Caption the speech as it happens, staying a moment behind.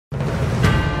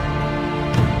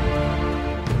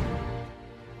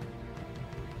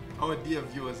Our dear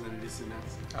viewers and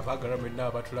listeners,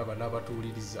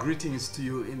 greetings to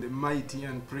you in the mighty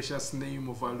and precious name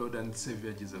of our Lord and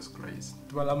Savior Jesus Christ.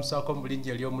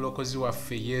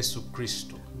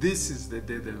 This is the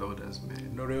day the Lord has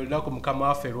made,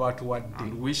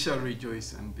 and we shall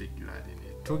rejoice and be glad in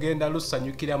it.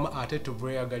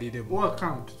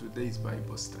 Welcome to today's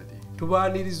Bible study.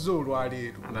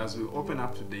 And as we open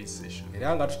up today's session,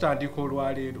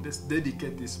 let's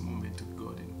dedicate this moment to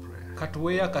God in prayer.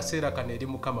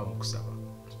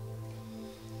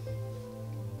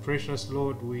 Precious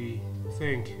Lord, we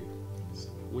thank you.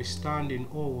 We stand in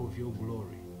awe of your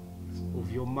glory,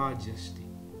 of your majesty,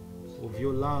 of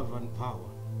your love and power.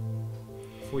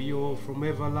 For you are from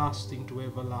everlasting to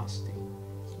everlasting.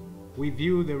 With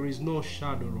you there is no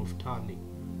shadow of turning.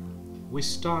 We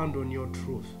stand on your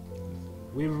truth.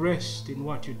 We rest in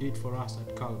what you did for us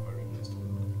at Calvary.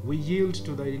 We yield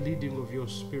to the leading of your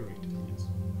Spirit.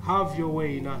 Have your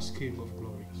way in us, King of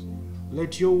glory.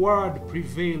 Let your word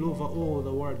prevail over all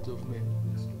the words of men.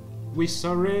 We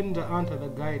surrender under the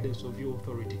guidance of your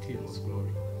authority, King of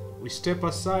glory. We step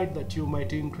aside that you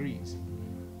might increase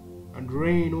and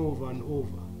reign over and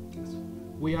over.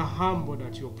 We are humbled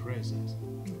at your presence,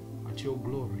 at your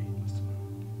glory,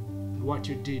 and what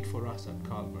you did for us at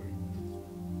Calvary.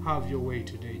 Have your way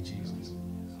today, Jesus.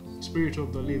 Spirit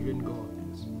of the living God,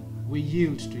 we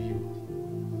yield to you.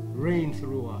 Reign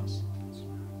through us.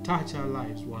 Touch our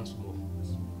lives once more.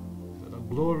 That the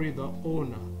glory, the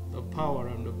honor, the power,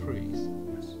 and the praise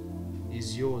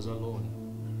is yours alone.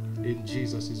 In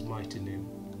Jesus' mighty name.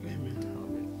 Amen.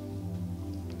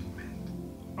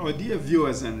 Our dear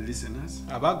viewers and listeners,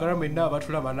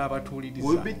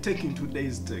 we'll be taking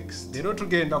today's text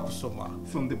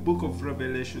from the book of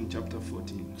Revelation chapter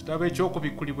 14.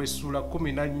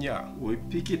 We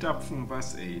pick it up from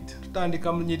verse 8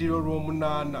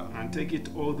 and take it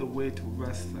all the way to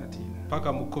verse 13.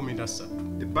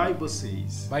 The Bible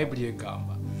says,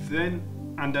 Then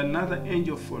and another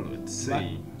angel followed,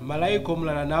 saying,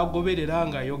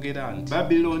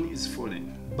 Babylon is fallen.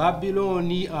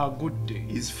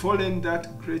 Is fallen, that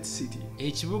great city,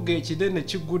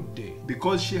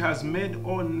 because she has made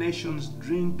all nations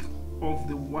drink of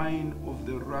the wine of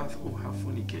the wrath of her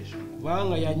fornication.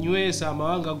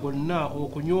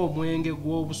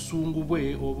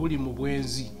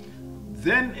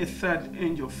 Then a third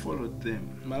angel followed them,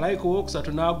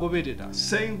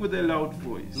 saying with a loud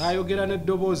voice,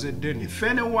 If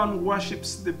anyone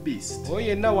worships the beast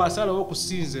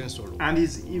and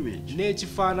his image,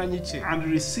 and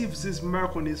receives his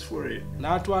mark on his forehead,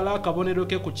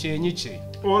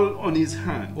 all on his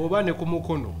hand,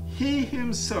 he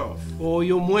himself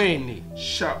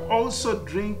shall also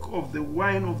drink of the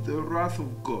wine of the wrath of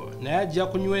God,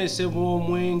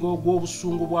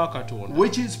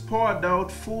 which is poured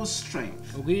out full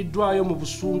strength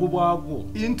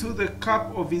into the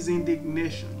cup of his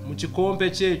indignation.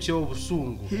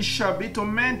 He shall be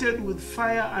tormented with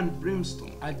fire and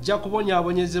brimstone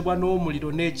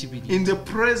in the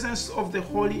presence of the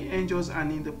holy angels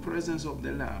and in the presence of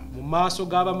the Lamb.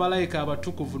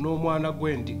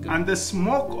 And the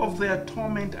smoke of their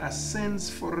torment ascends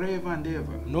forever and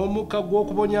ever.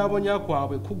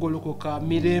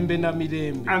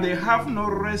 And they have no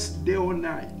rest day or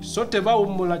night,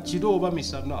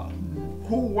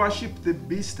 who worship the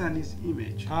beast and his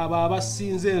image,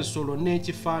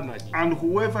 and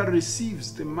whoever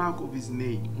receives the mark of his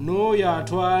name.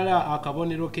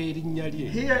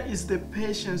 Here is the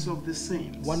patience of the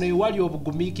saints.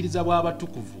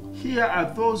 Here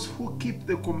are those who keep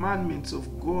the commandments of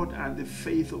God and the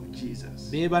faith of Jesus.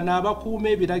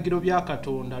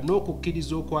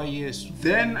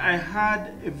 Then I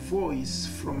heard a voice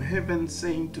from heaven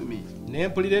saying to me,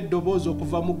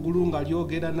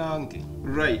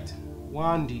 Write,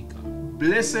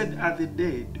 Blessed are the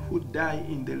dead who die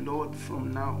in the Lord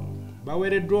from now on.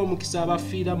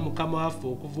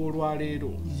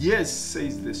 Yes,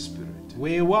 says the Spirit,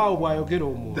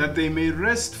 that they may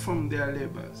rest from their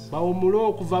labors,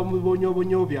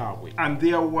 and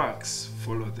their works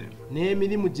follow them.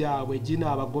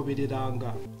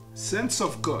 Saints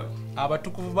of God,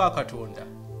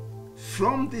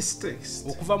 from this text,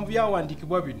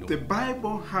 the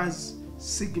Bible has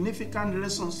significant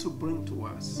lessons to bring to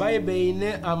us.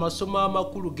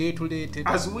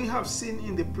 As we have seen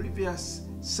in the previous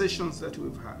sessions that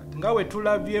we've had,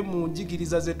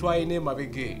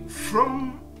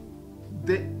 from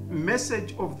the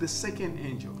message of the second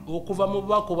angel,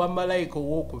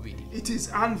 it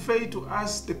is unveiled to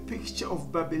us the picture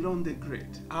of Babylon the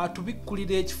Great.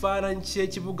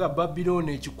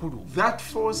 That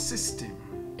false system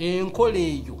enkola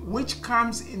eyo which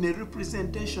comes in a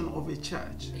representation of a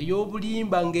church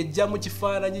ey'obulimba ng'ejja mu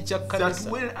kifaananyi kya that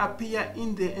kkanisa will appear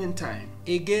in the end time.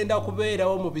 egenda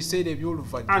kubeerawo mu biseera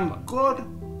eby'oluvannyuma. And God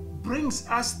brings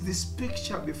us this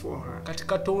picture beforehand. Kati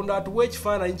Katonda atuwa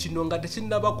ekifaananyi kino nga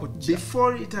tekinnaba kujja,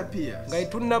 Before it appears, nga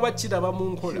tetunnaba kiraba mu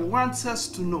He nkola. wants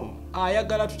us to know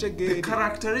Ayagala the tutegeere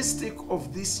characteristic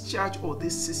of this church or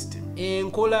this system.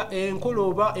 enkola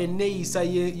oba enneeyisa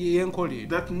y'enkola eno.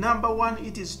 That number one,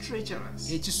 it is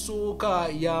treacherous. Ekisooka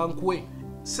ya nkwe,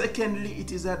 Secondly,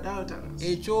 it is adulterous.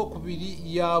 ekyokubiri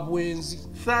ya bwenzi,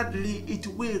 Thirdly, it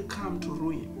will come to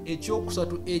ruin.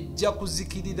 ekyokusatu ejja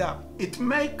kuzikirira, It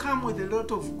may come with a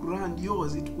lot of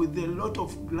grandiosity, with a lot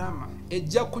of glamour.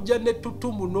 ejja kujja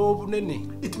n'ettutumu n'obunene,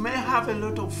 It may have a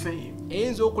lot of fame,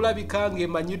 eyinza okulabika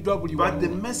ng'emanyiddwa buli but the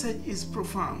wamu, message is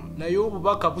profound. naye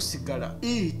obubaka busigala,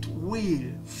 It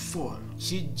will fall.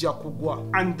 kijja kugwa.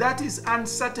 And that is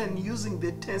uncertain using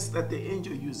the tense that the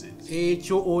angel uses.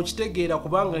 Ekyo okitegeera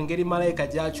kubanga ngeri malayika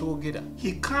gy'akyogera.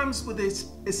 He comes with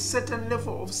a certain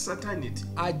level of certainty,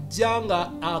 Ajja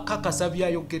nga akakasa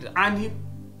by'ayogera, and he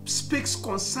speaks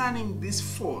concerning this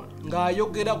fall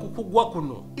ng'ayogera ku kugwa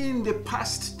kuno in the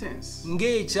past tense,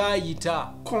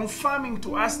 ng'ekyayita, confirming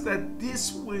to us that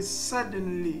this will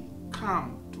suddenly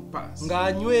come to pass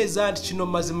ng'anyweza nti kino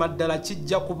mazima ddala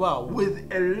kijja kubaawo,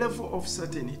 with a level of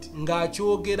certainty.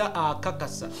 ng'akyogera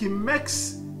akakasa. He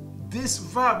makes this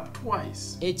verb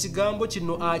twice. Ekigambo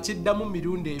kino akiddamu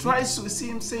mirundi ebiri. Twice we see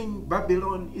him saying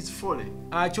Babylon is falling,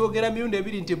 Akyogera mirundi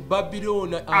ebiri nti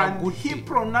Babilooni and he agudde.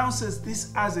 pronounces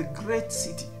this as a great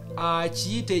city.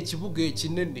 Akiyita ekibuga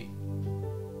ekinene.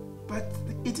 But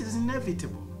it is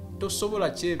inevitable, Tosobola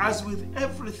kyebyo. as with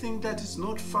everything that is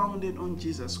not founded on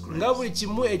Jesus Nga Christ, buli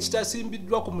kimu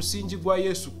ekitasimbiddwa ku musingi gwa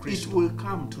Yesu it Kristo, will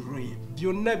come to ruin.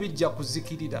 byonna bijja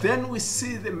kuzikirira. Then we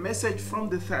see the message from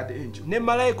the third angel Ne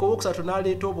malayika owookusatu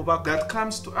n'aleeta obubaka that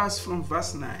comes to us from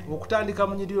verse 9. okutandika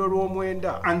mu nnyiriro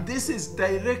lw'omwenda, And this is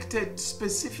directed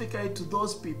specifically to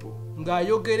those people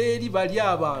ng'ayogera eri bali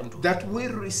abantu that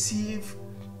will receive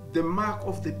the mark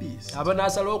of the beast,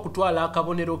 abanaasalawo okutwala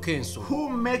akabonero k'ensolo, who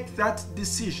make that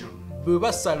decision bwe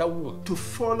basalawo to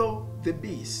follow the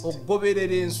beast,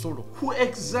 okugoberera ensolo, who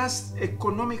exerts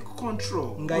economic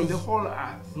control on the whole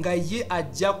earth, nga ye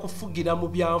ajja kufugira mu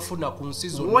byanfuna ku nsi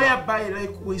zonna, whereby,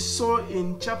 like we saw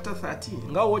in chapter 13,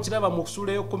 nga wookiraba mu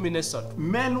kusula ey'ekumi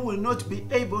men will not be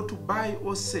able to buy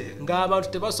or sell ng'abantu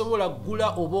tebasobola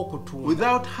kugula oba okutunda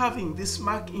without having this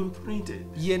mark imprinted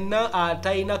yenna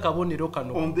atalina kabonero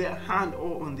kano on their hand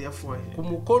or on their forehead. ku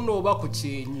mukono oba ku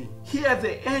kyenyi. Here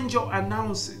the angel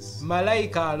announces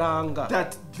Malayika alanga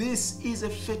that this is a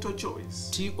fatal choice,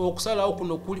 ti okusalawo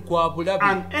kuno kuli kwa bulabi,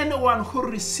 and anyone who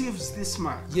receives this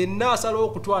mark yenna asalawo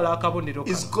okutwala akabonero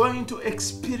is kano going to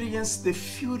experience the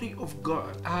fury of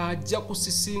God, ajja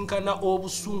kusisinkana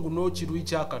obusungu n'okiruyi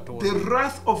kya Katonda, the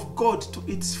wrath of God to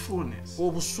its fullness.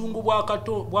 obusungu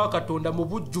bwa Katonda mu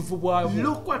bujjuvu bwabwo.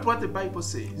 Look at what the Bible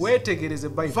says. Weetegereze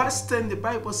Bayibuli. Verse 10, the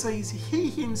Bible says, He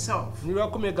Himself.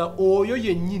 Nilwakumega oyo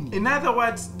yennyini, In other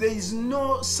words, there is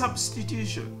no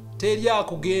substitution. teri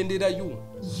akugenderayo.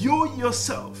 You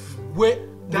yourself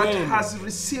that has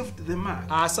received the mark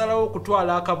asalawo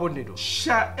okutwala akabonero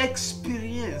shall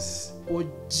experience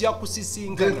ojja the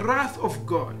kusisinkana wrath of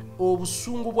God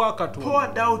obusungu bwa Katonda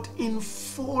poured out in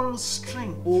full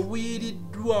strength.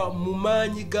 obuyiriddwa mu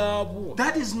maanyi gaabwo.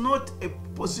 That is not a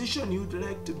position you'd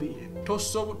like to be in.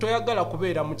 Toyagala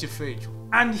kubeera mu kifo ekyo.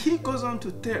 And he goes on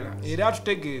to tell us Era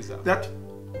atutegeeza that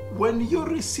when you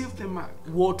receive the mark,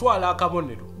 bw'otwala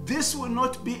akabonero, this will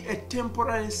not be a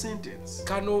temporary sentence.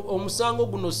 kano omusango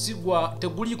guno sigwa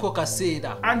teguliko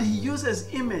kaseera. And he uses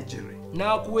imagery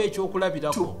N'akuwa to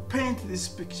ekyokulabirako paint this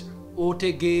picture.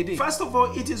 otegeere. First of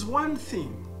all, it is one thing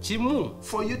Kimu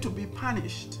for you to be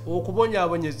punished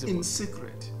okubonyaabonyezebwa in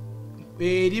secret.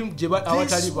 eri gye awatali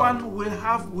This bantu. one will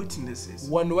have witnesses.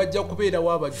 Wano wajja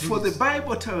kubeerawo For the abajulizi.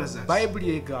 Bible tells us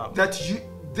Bayibuli egamba that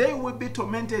they will be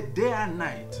tormented day and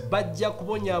night bajja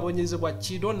kubonyaabonyezebwa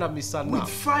kiro na with misana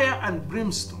fire and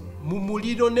brimstone mu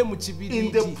muliro ne mu in the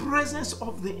kibiriti, presence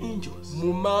of the angels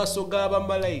mu maaso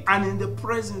g'abamalayika and in the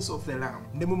presence of the Lamb,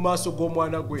 ne mu maaso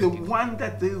g'omwana the gw'ente, one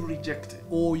that they rejected.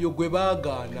 oyo gwe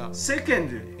baagaana.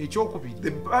 Secondly, Ekyokubiri, the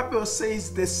Bible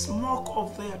says the smoke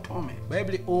of their torment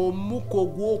Bayibuli omukka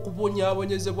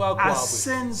ogw'okubonyaabonyezebwa kwabwe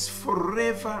ascends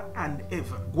forever and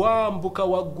ever. gwambuka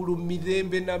waggulu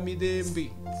mirembe na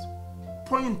mirembe.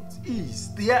 Point is,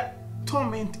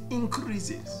 torment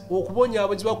increases.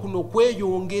 Okubonyaabonyezebwa kuno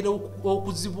kweyongera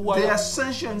okuzibuwala. The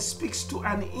ascension speaks to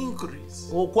an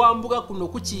increase. Okwambuka kuno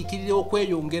kukiikirira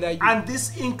okweyongerayo. And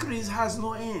this increase has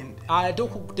no end. Ate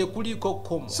tekuliiko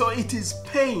kkomo. So it is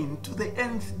pain to the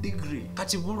nth degree.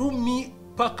 Kati bulumi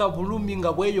paka bulumi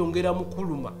nga bweyongera mu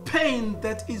kuluma. Pain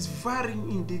that is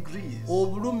varying in degrees.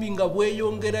 Obulumi nga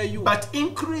bweyongerayo. But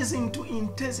increasing to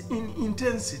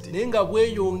intensity. Naye nga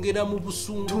bweyongera mu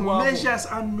busungu to measures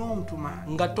unknown to man.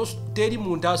 Nga teri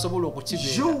muntu asobola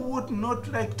okukibeera. You would not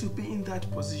like to be in that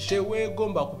position.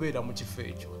 Teweegomba kubeera mu kifo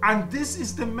ekyo. And this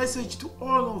is the message to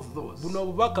all of those buno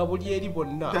obubaka buli eri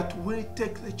bonna that will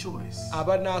take the choice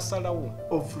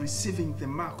abanaasalawo of receiving the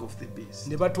mark of the beast.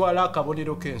 Ne batwala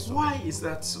akabonero k'ensolo. Why is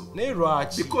that so? Naye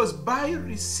lwaki? Because by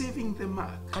receiving the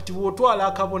mark, kati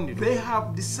bw'otwala akabonero, they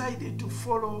have decided to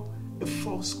follow a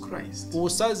false Christ.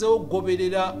 Osazeewo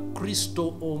goberera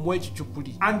Kristo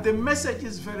omw'ekikyukuli. And the message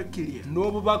is very clear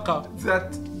n'obubaka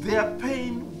that their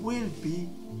pain will be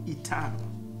eternal.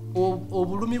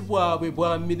 Obulumi bwabwe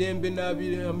bwa mirembe na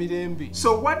mirembe.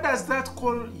 So what does that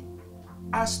call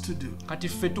us to do? Kati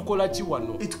ffe tukola ki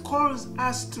wano? It calls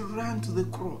us to run to the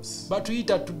cross.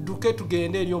 Batuyita tudduke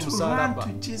tugende eri omusaalaba. To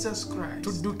run to Jesus Christ.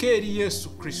 Tudduke eri Yesu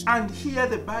Kristo. And here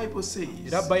the Bible says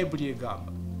era Bayibuli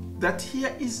egamba that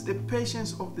here is the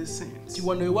patience of the saints.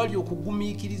 Wano ewali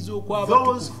okugumiikiriza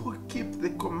those who keep the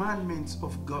commandments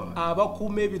of God.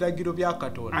 Abakuuma ebiragiro bya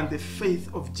Katonda. And the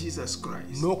faith of Jesus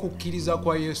Christ. N'okukkiriza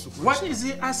kwa Yesu Kristo. What is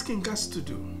he asking us to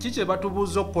do? Kiki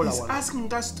batubuuza okukola wano? He's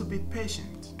asking us to be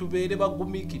patient. Tubeere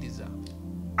bagumiikiriza.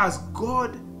 As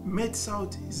God metes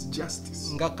out his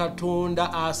justice. Nga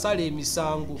Katonda asala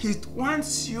emisango. He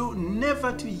wants you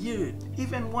never to yield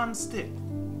even one step.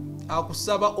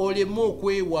 Akusaba olemu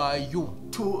okwewaayo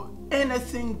to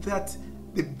anything that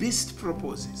the beast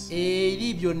proposes.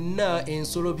 Eri byonna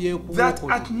ensolo byekuweeko. That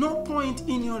at no point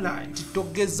in your life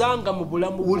togezanga mu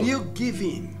bulamu will you give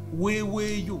in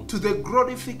weeweeyo to the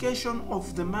glorification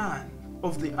of the man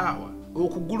of the hour.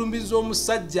 Okugulumiza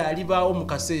omusajja alibaawo mu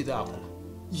kaseera ako.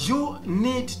 You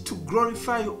need to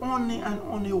glorify only and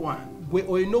only one. Gwe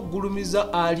olina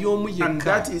okugulumiza ali omu yekka. And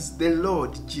that is the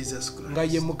Lord Jesus Christ. Nga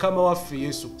ye Mukama waffe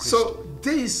Yesu Kristo. So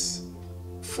this,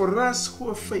 for us who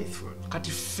are faithful,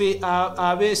 kati ffe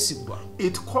abeesigwa,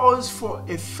 it calls for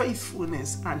a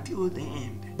faithfulness until the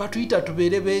end. Batuyita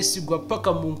tubeere beesigwa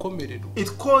paka mu nkomerero.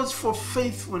 It calls for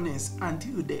faithfulness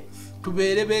until death.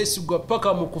 Tubeere beesigwa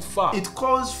paka mu kufa. It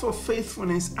calls for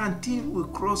faithfulness until we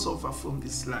cross over from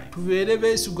this life. Tubeere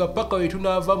beesigwa paka we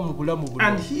tunaava mu bulamu buno.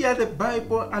 And here the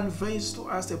Bible unveils to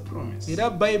us a promise. Era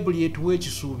Bayibuli etuwa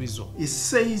ekisuubizo. It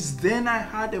says, then I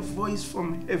heard a voice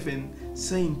from heaven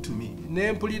saying to me.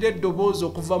 Ne mpulira eddoboozi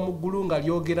okuva mu ggulu nga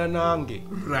lyogera nange.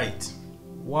 Right.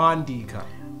 Wandiika.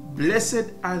 Blessed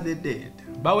are the dead.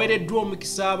 Baweereddwa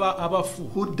omukisa abafu.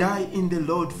 Who die in the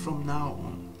Lord from now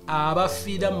on.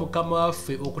 Abafiira Mukama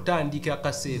waffe okutandika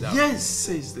akaseera. Yes,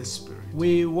 says the Spirit.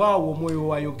 Weewaawo omwoyo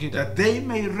wayogera. That they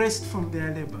may rest from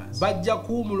their labors. Bajja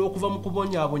kuwumula okuva mu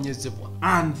kubonyaabonyezebwa.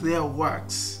 And their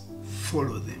works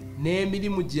follow them.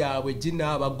 N'emirimu gyabwe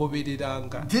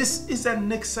ginaabagobereranga. This is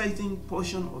an exciting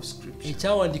portion of scripture.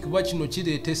 Ekyawandiikibwa kino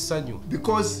kireeta essanyu.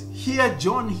 Because here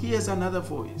John hears another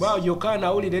voice. Yokaana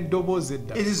awulira eddoboozi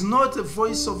eddala. It is not the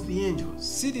voice of the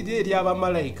angels. Si liri eri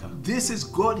abamalayika. This is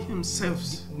God himself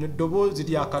n'eddoboozi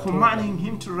lya Katonda. commanding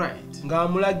him to write.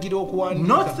 Ng'amulagira okuwandiika.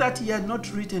 Not that he had not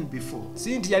written before.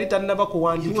 Si nti yali tannaba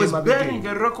kuwandiika emabega. He was bearing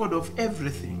emabega. a record of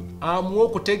everything. Amuwa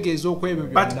okutegeeza okwebyo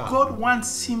But byonna. God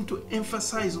wants him to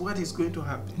emphasize what is going to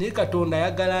happen. Naye Katonda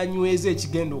ayagala anyweze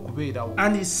ekigenda okubeerawo.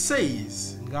 And he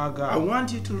says, I Ng'agamba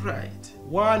want you to write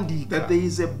wandiika that there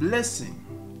is a blessing,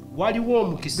 waliwo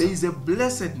omukisa. there is a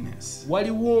blessedness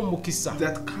Waliwo omukisa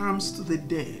that comes to the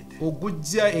dead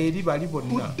ogujja eri bali who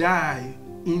bonna die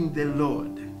in the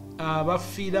Lord.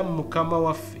 abafiira mu Mukama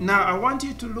waffe. Now I want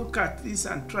you to look at this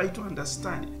and try to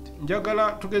understand it.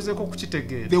 Njagala tugezeeko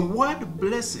kukitegeera. The word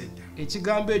blessed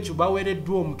Ekigambo ekyo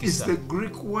baweereddwa is omukisa. the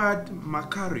Greek word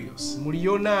makarios. Mu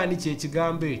Luyonaani kye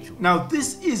kigambo ekyo. Now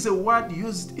this is a word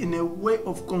used in a way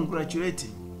of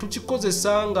congratulating.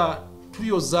 Tukikozesa nga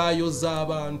tuyozaayoza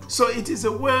abantu. So it is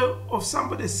a way of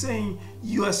somebody saying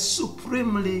you are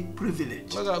supremely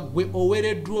privileged. Gwe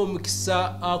oweereddwa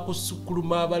omukisa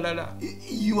akusukkuluma abalala.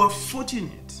 You are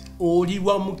fortunate. Oli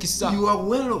wa mukisa. You are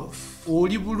well off.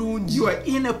 Oli bulungi. You are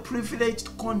in a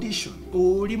privileged condition.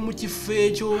 Oli mu kifo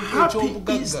Happy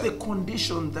eky'obugagga. is the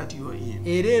condition that you are in.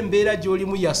 Era embeera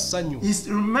gy'olimu ya ssanyu.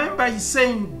 Remember he's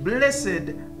saying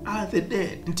blessed are the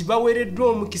dead. Nti baweereddwa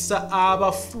omukisa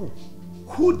abafu.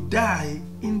 who die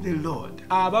in the Lord.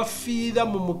 Abafiira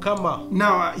mu Mukama.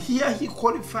 Now here he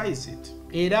qualifies it.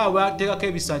 Era abateekako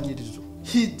ebisanyirizo.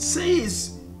 He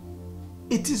says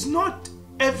it is not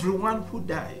everyone who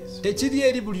dies. Tekiri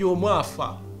eri buli omu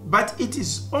afa. But it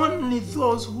is only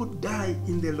those who die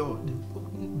in the Lord.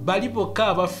 Bali bokka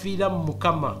abafiira mu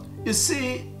Mukama. You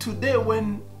see, today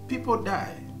when people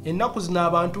die, ennaku zino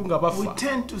abantu nga bafa, we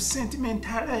tend to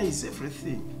sentimentalize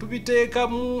everything.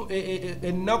 Tubiteekamu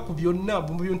ennaku byonna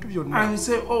mu bintu byonna. And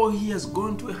say, oh, he has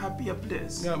gone to a happier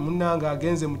place. Munnange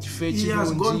agenze mu kifo ekirungi. He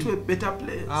has gone to a better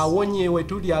place. Awonye we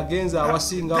tuli agenze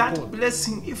awasingako. That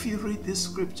blessing, if you read this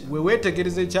scripture, we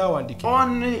wetegereze ekyawandiikibwa,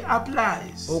 only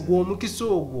applies ogwo omukisa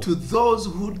ogwo to those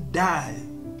who die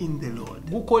in the Lord.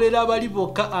 gukolera abali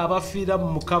bokka abafiira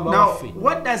mu Mukama Now, waffe.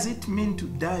 what does it mean to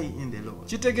die in the Lord?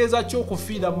 Kitegeeza ki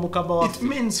okufiira mu Mukama It waffe?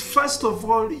 means, first of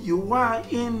all, you are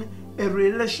in a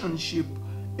relationship,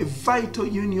 a vital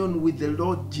union with the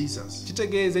Lord Jesus.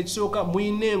 Kitegeeza ekisooka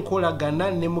muyina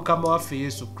enkolagana ne Mukama waffe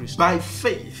Yesu Kristo. By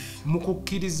faith, mu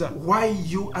kukkiriza while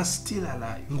you are still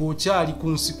alive. ng'okyali ku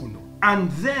nsi kuno.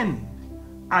 And then,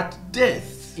 at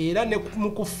death, Era ne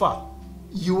mu kufa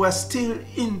you are still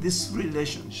in this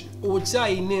relationship.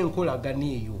 okyalina enkolagana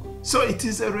eyo. So it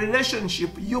is a relationship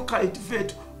you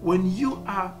cultivate when you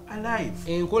are alive,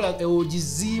 enkola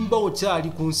ogizimba okyali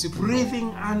ku nsi kuno,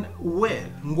 breathing and well.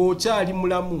 ng'okyali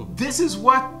mulamu. This is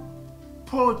what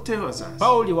Paul tells us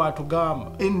Pawulo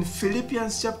watugamba in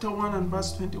Philippians chapter 1 and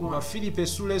verse 21, Bafilipi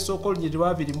essula esooka olugero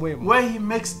lwa 21 where he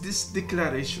makes this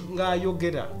declaration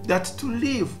ng'ayogera that to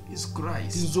live is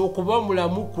Christ nze okuba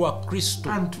mulamu kwa Kristo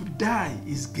and to die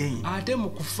is gain. ate mu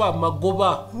kufa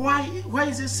magoba. Why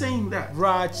is he saying that?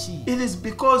 Lwaki? It is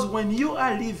because when you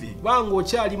are living, Kubanga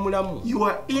okyali mulamu, you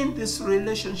are in this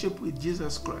relationship with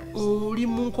Jesus Christ. oli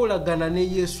mu nkolagana ne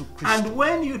Yesu Kristo. And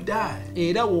when you die,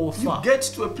 Era you w'ofa get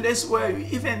to a place where you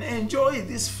even enjoy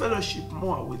this fellowship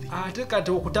more with him. ate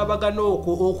kati okutabagana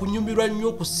okwo okunyumirwa nnyo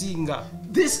okusinga.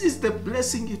 This is the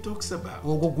blessing he talks about.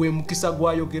 Ogwo gwe mukisa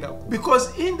gw'ayogerako. Because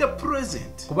in the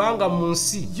present, Kubanga mu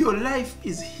nsi your life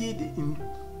is hid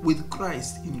with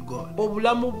Christ in God.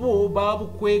 obulamu bwo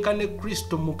baabukweka ne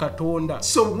Kristo mu Katonda.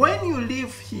 So when you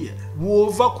live here,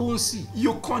 Bw'ova ku nsi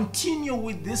you continue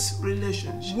with this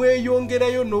relationship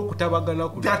mweyongerayo n'okutabagana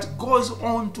kuno that goes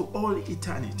on to all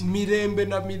eternity. mirembe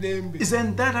na mirembe.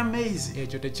 Isn't that amazing?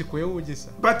 Ekyo tekikwewuunyisa.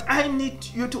 But I need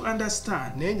you to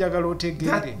understand Naye njagala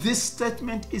otegeere that this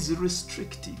statement is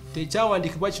restrictive.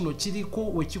 tekyawandiikibwa kino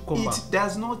kiriko we kikoma. It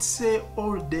does not say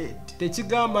all dead.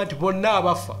 Tekigamba nti bonna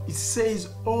abafa. It says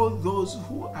all those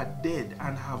who are dead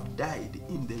and have died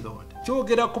in the Lord.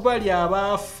 Kyogera ku bali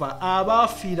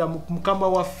abaafiira mu Mukama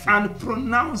waffe, And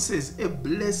pronounces a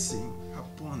blessing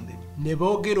upon them. ne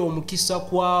boogera omukisa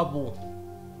kwabo.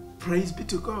 Praise be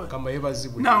to God. Kama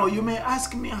yeebazibwe. Now you may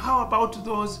ask me, how about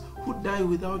those who die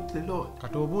without the Lord?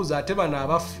 Kati obuuza ate bano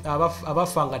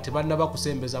abafa nga tebannaba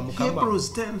kusembeza Mukama.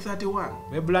 Hebrews 10:31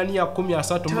 Ebulaniya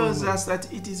 10:31 tells us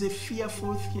that it is a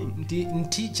fearful thing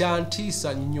nti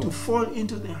kyantiisa nnyo to fall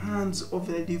into the hands of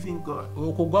the living God.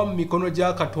 okugwa mu mikono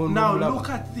gya Katonda Now omulamu. look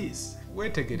at this.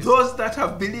 Weetegereze Those that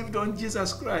have believed on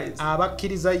Jesus Christ,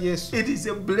 abakkiriza Yesu it is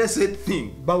a blessed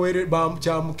thing.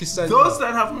 kya mukisa nnyo. Those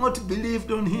that have not believed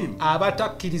on him,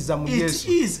 Abatakkiriza mu it Yesu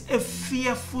is a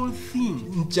fearful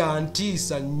thing.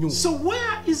 kyantiisa nnyo. So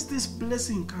where is this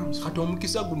blessing comes from? Kati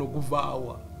omukisa guno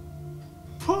guvaawa?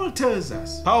 Paul tells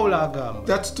us Pawulo agamba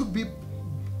that to be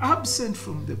absent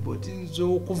from the body, nze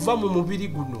okuva mu mubiri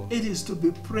guno it is to be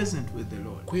present with the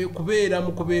Lord. kwe kubeera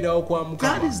mu kubeerawo kwa That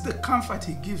Mukama. is the comfort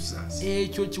he gives us.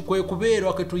 Ekyo kwe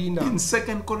kubeerwa kwe tulina. In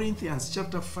 2 Corinthians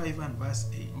chapter 5 and verse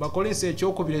 8. Bakolinsi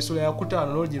ekyokubiri essula ya 5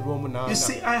 n'olugero You lw'omunaana.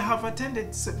 see, I have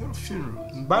attended several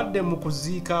funerals. Mbadde mu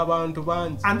kuziika abantu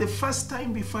bangi. And the first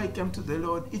time before I came to the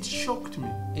Lord, it shocked me.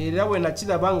 Era bwe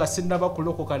nakiraba nga sinnaba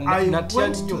kulokoka I natya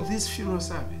went to nnyo. this funeral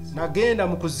service, Nagenda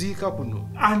mu kuziika kuno.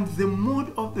 and the mood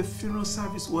of the funeral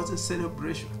service was a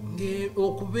celebration.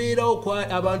 Okubeerawo kwa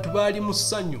abantu baali mu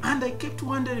ssanyu. And I kept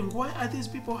wondering, why are these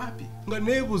people happy Nga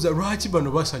neebuuza lwaki bano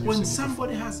when basanyuse.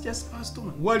 somebody has just passed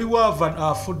on? Waliwo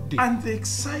afudde. And the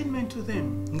excitement to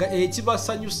them Nga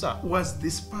ekibasanyusa was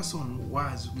this person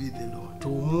was with the Lord. ti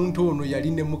omuntu ono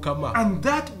yali ne Mukama. And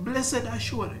that blessed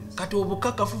assurance Kati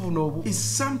obukakafu buno obu is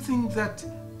something that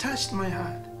touched my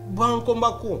heart.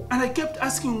 bwankomako. And I kept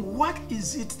asking, what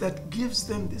is it that gives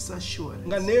them this assurance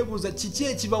Nga neebuuza kiki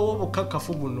ekibawa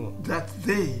obukakafu buno that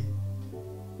they,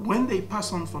 when they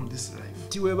pass on from this life,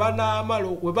 nti we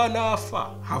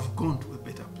banaafa have gone to a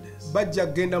better place? bajja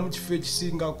kgenda mu kifo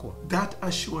ekisingako. That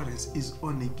assurance is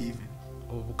only given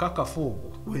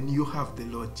when you have the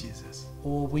Lord Jesus.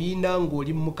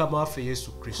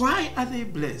 Why are they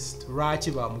blessed?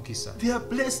 They are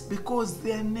blessed because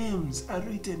their names are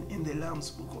written in the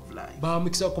Lamb's Book of Life.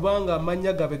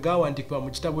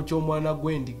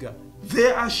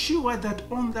 They are sure that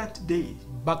on that day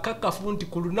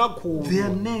their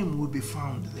name will be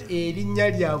found there.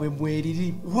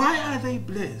 Why are they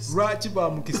blessed?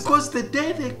 Because the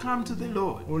day they come to the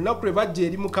Lord,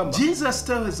 Jesus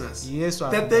tells us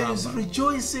that there is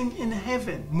rejoicing in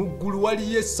heaven.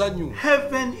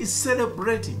 Heaven is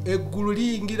celebrating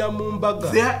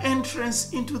their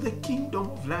entrance into the kingdom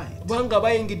of light.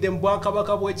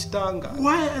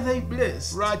 Why are they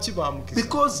blessed?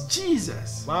 Because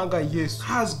Jesus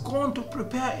has gone to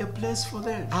prepare a place for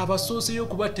them.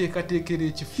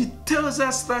 He tells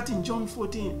us that in John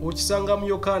 14.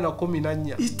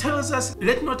 He tells us,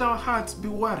 let not our hearts be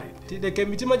worried.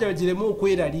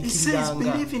 He says,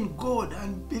 believe in God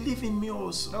and believe in me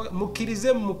also.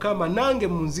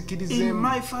 In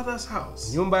my Father's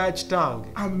house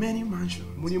are many mansions.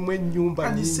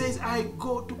 And he says, I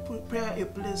go to prepare a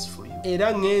place for you.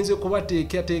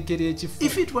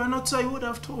 If it were not so, I would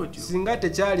have told you. But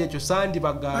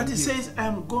he says, I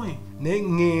am going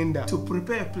to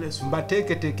prepare a place for you,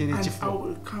 and I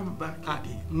will come back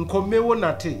again.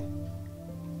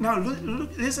 Now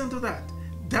listen to that.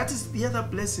 That is the other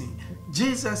blessing.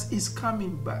 Jesus is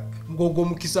coming back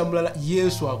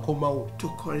to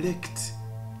collect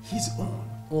his own.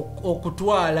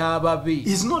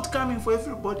 He's not coming for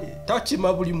everybody.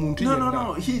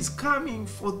 No. He's coming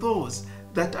for those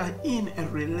that are in a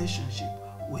relationship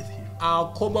with him.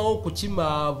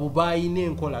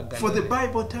 For the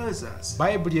Bible tells us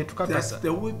that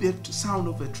there will be a sound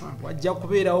of a trumpet,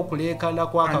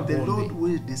 and the Lord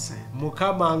will descend,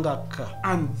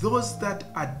 and those that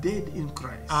are dead in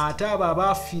Christ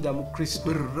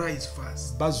will rise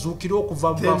first.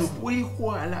 Then we who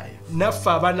are alive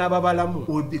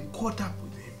will be caught up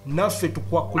with him,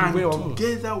 and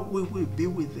together we will be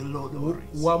with the Lord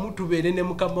always.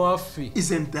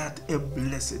 Isn't that a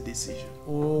blessed decision?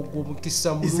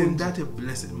 Isn't that a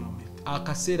blessed moment?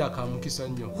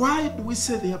 Why do we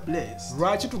say they are blessed?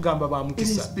 It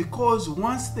is because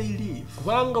once they leave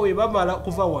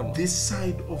this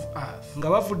side of earth,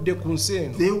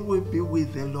 they will be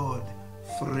with the Lord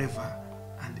forever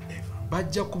and ever.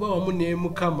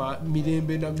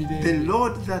 The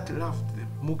Lord that loved them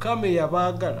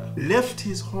left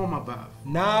his home above,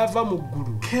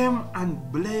 came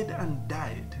and bled and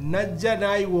died,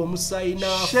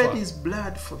 shed his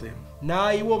blood for them,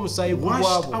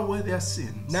 washed away their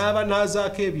sins,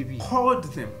 called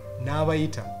them,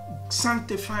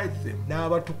 sanctified them,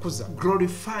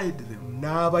 glorified them,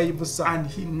 and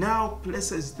he now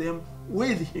places them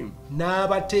with him in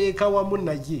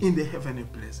the heavenly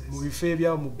places.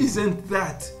 Isn't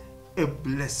that a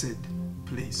blessed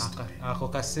place to be?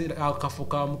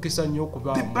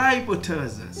 The Bible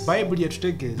tells us,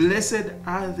 blessed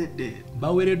are the dead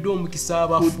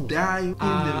who die in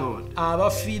the Lord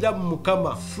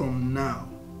from now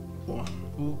on.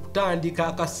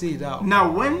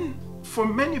 Now, for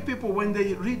many people, when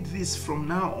they read this from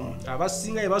now on,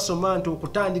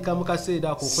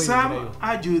 some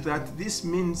argue that this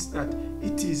means that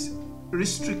it is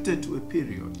restricted to a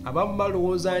period.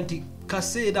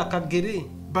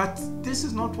 But this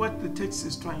is not what the text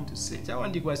is trying to say.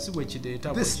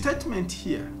 The statement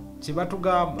here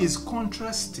is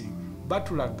contrasting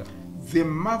the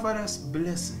marvelous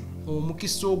blessing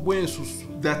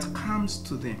that comes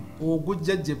to them,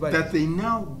 that they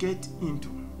now get into,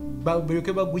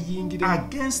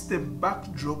 against the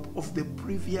backdrop of the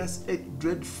previous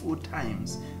dreadful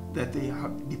times that they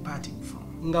have departed from.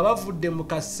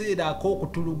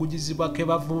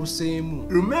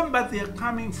 Remember, they are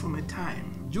coming from a time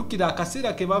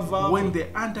when the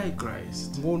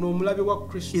Antichrist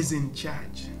is in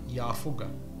charge,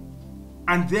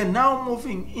 and they are now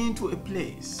moving into a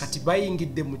place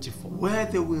where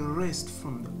they will rest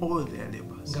from all their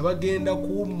labors.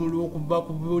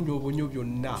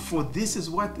 For this is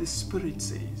what the Spirit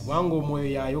says.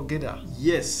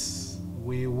 Yes,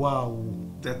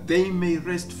 that they may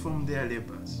rest from their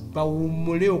labors,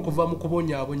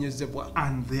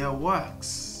 and their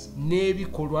works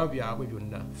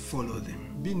follow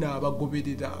them.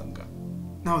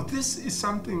 Now, this is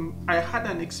something I had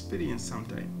an experience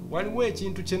sometime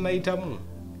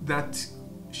that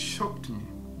shocked me.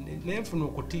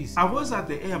 I was at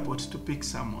the airport to pick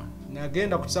someone,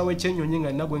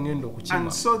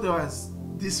 and so there was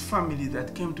this family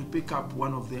that came to pick up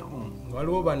one of their own.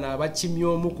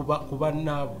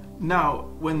 Now,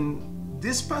 when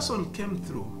this person came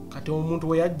through, kati omuntu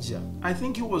we yajja I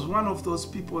think he was one of those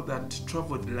people that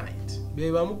traveled light.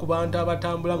 be bamu ku bantu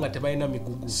abatambula nga tebalina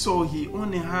migugu. So he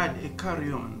only had a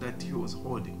carry-on that he was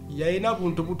holding. Yalina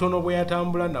buntu butono bwe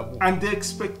yatambula nabwo. And the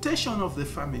expectation of the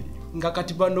family, nga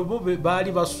kati bano bo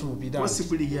baali basuubira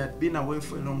possibly he had been away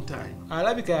for a long time,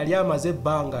 alabika yali amaze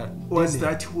ebbanga was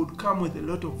that he would come with a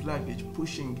lot of luggage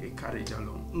pushing a carriage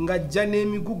along. ng'ajja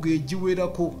n'emigugu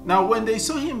egiwerako. Now when they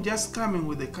saw him just coming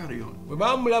with a carry-on, bwe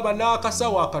baamulaba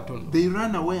n'akasawo akatono they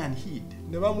ran away and hid.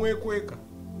 ne bamwekweka.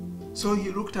 So he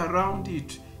looked around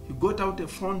it, he got out a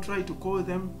phone, tried to call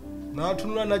them,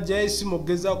 n'atunula n'ajjayo essimu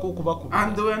okugezaako okubakuba.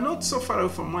 and they were not so far away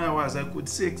from where I was. I could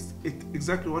see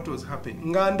exactly what was happening.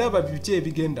 nga ndaba biki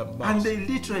ebigenda mu And maaso. they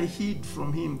literally hid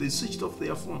from him. They switched off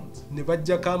their phones. ne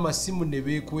bajjako amasimu ne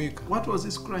beekweka. What was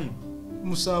his crime?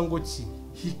 musango ki?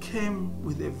 He came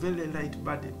with a very light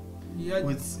burden,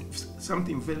 with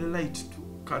something very light to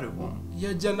carry home.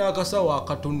 yajja n'akasawo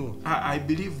akatono. I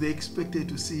believe they expected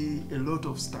to see a lot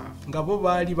of stuff. nga bo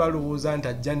baali balowooza nti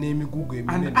ajja n'emigugu And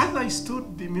eminene. as I stood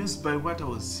bemused by what I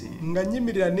was seeing, nga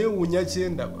nyimirira neewuunya kye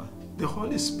ndaba. the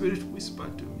Holy Spirit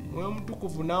whispered to me mwoyo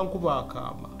mutukuvu n'ankuba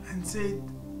akaama. and said,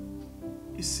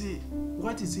 you see,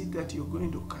 what is it that you're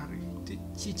going to carry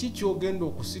kiki ky'ogenda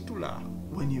okusitula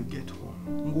when you get home?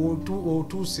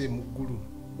 ng'otuuse mu ggulu?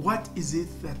 What is it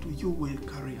that you will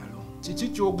carry along? kiki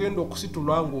ky'ogenda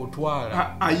okusitula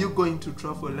ng'otwala? Are you going to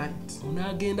travel light?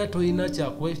 onaagenda tolina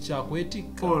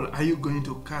kyakwetikka? Or are you going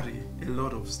to carry a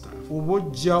lot of stuff? oba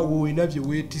ojja olina bye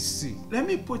weetisse? Let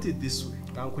me put it this way.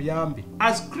 kankuyambe.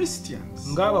 As Christians,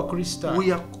 ng'abakristaayo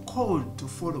we are called to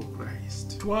follow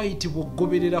Christ twayitibwa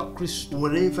okugoberera kristo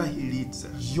wherever he leads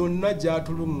us. yonna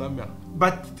gy'atuluŋŋamya.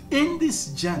 But in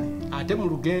this journey, ate mu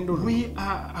lugendo luno we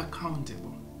are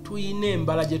accountable tulina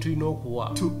embala gye tulina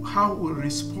okuwa. to how we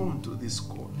respond to this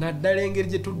call. naddala engeri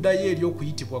gye tuddayo eri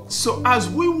okuyitibwa. So as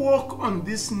we walk on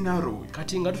this narrow way,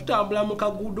 kati nga tutambula mu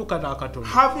kaguudo kano akatono,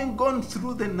 having gone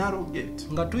through the narrow gate,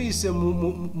 nga tuyise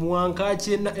mu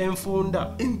wankaaki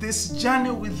enfunda, in this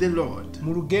journey with the Lord,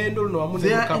 mu lugendo luno wamu ne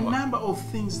there are a Mukama, number of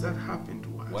things that happen to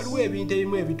waliwo us. ebintu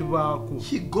ebimu ebitubaako.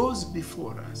 He goes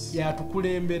before us.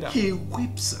 yatukulembera He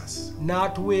equips us.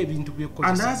 n'atuwa ebintu And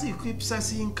byekozesa, as he equips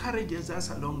us, he encourages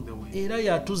us along the way era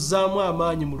yatuzzaamu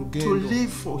amaanyi mu to lugendo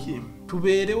live for him,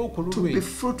 tubeerewo ku to be lulwe,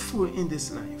 fruitful in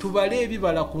this life. tubale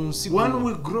ebibala ku nsi When kuno.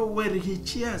 we grow well, he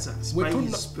cheers us by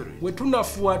his spirit, bwe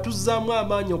tunafuwa tuzzaamu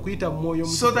amaanyi okuyita mu mwoyo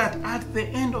so mutukuvu. that at the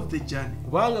end of the journey,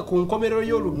 kubanga ku nkomerero when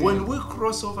y'olugendo we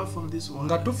cross over from this nga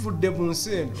world, tuvudde mu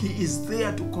nsi eno, he is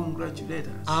there to congratulate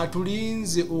us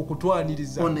atulinze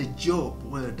okutwaniriza, on a job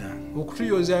well done.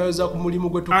 okutuyozaayoza ku mulimu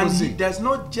gwe And he tukoze. does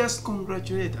not just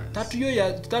congratulate us.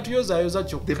 tatuyozaayoza The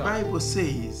kyokka. Bible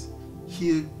says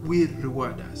he will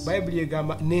reward us. bayibuli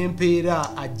egamba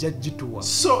n'empeera ajja gituwa.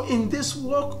 So in this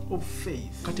walk of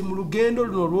faith, kati mu lugendo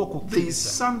luno there is olw'okukkiriza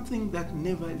something that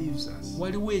never leaves us.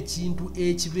 waliwo ekintu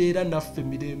ekibeera naffe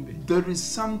mirembe, There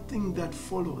is something that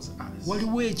follows us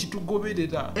waliwo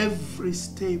ekitugoberera, every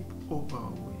step of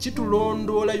our way.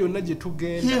 kitulondoola yonna gye He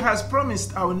tugenda. has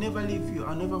promised, I will never leave you,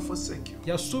 I'll never forsake you.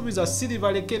 yasuubiza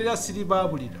siribalekerera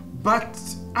siribaabulira. But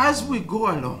as we go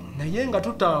along, naye nga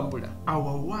tutambula,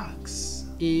 our works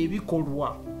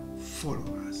ebikolwa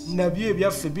follow us. nabyo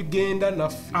ebyaffe bigenda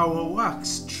naffe, Our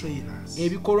works trail us.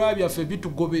 ebikolwa byaffe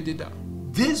bitugoberera.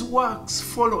 These works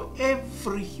follow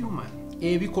every human,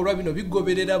 ebikolwa bino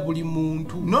bigoberera buli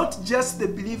muntu, not just the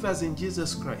believers in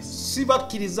Jesus Christ. si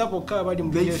bakkiriza bokka abali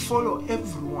mu They Yesu, follow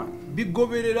everyone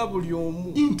bigoberera buli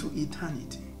omu into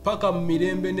eternity. paka mu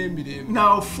mirembe n'emirembe.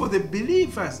 Now, for the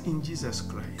believers in Jesus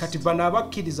Christ, kati bano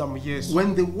abakkiriza mu Yesu,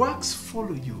 when the works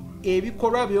follow you,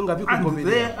 ebikolwa byo nga and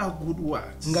bikugoberera, there are good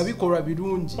works, nga bikolwa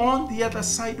birungi, on the other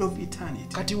side of eternity,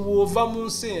 kati w'ova mu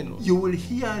nsi eno you will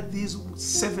hear these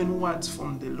 7 words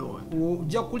from the Lord.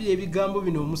 ojja kulya ebigambo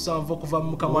bino omusanvu okuva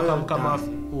mu kamwa ka Mukama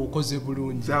waffe, okoze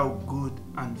bulungi, Thou good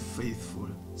and faithful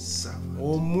servant.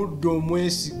 omuddu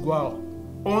omwesigwa.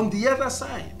 On the other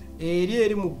side,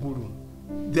 eri mu ggulu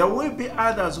there will be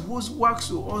others whose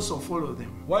works will also follow them,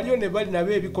 waliyo ne bali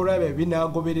nabo ebikolwa bye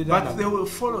binaagoberera but they nabo, will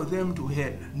follow them to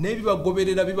hell.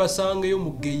 n'ebibagoberera bibasangeyo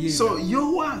mu ggeyeena. So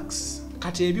your works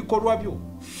kati ebikolwa byo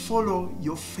follow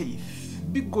your faith.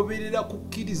 bigoberera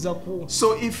kukkiriza kwo.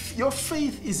 So if your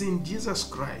faith is in Jesus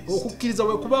Christ, okukkiriza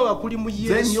bwe kubanga kuli mu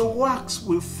then Yesu, your works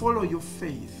will follow your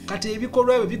faith kati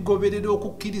ebikolwa byo bigoberera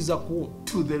okukkiriza kwo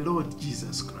to the Lord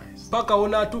Jesus Christ. paka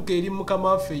wonaatuuka eri Mukama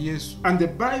waffe Yesu. And the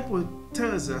Bible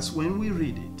tells us when we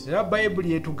read it era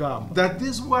bayibuli etugamba that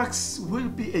these works will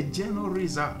be a general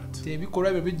result ebikolwa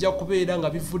ebyo bijja kubeera nga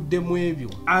bivuddemu ebyo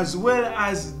as well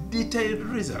as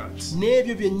detailed results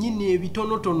n'ebyo byennyini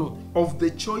ebitonotono of the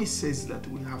choices that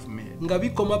we have made. nga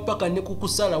bikoma paka ne ku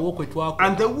kusalawo kwe twakola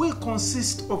And they will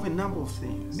consist of a number of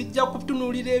things. bijja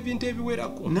kutunuulira ebintu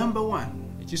ebiwerako. Number one,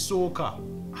 ekisooka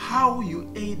how you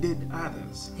aided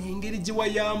others engeri gye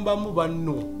wayambamu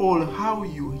banno or how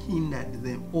you hindered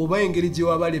them. oba engeri gye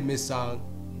wabalemesanga.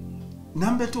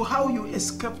 Number two, how you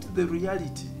escaped the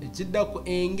reality ekiddako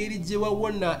engeri gye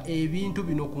wawona ebintu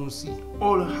bino ku nsi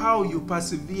or how you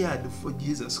persevered for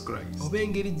Jesus Christ. oba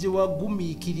engeri gye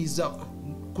wagumiikiriza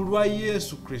ku lwa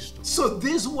Yesu Kristo. So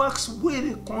these works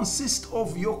will consist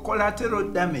of your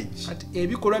collateral damage kati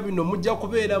ebikolwa bino mujja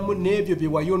kubeeramu n'ebyo bye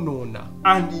wayonoona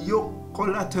and your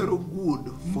collateral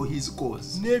good for his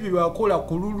cause. n'ebyo byakola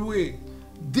ku lulwe.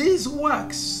 These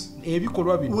works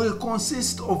ebikolwa bino will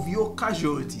consist of your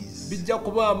casualties bijja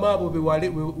kubaamu abo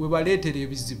we baleetera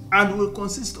ebizibu and will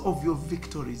consist of your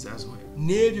victories as well.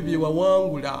 n'ebyo bye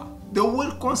wawangula. They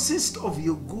will consist of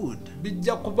your good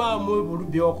bijja kubaamu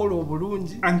bye wakola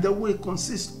obulungi and they will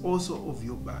consist also of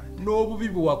your bad. n'obubi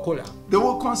bwe wakola. They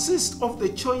will consist of the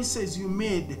choices you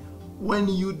made when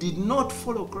you did not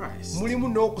follow Christ mulimu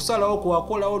n'okusalawo kwe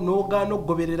wakolawo n'ogaana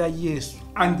okugoberera Yesu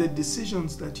and the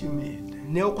decisions that you made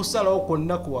n'okusalawo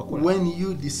kwonna kwe wakola when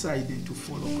you decided to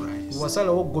follow Christ.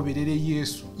 wasalawo okugoberera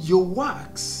Yesu. Your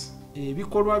works,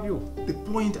 ebikolwa byo the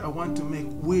point I want to make,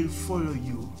 will follow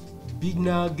you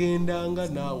binaagendanga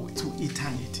naawe to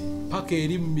eternity. paka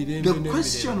eri mu mirembe The n'emirembe.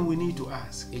 question we need to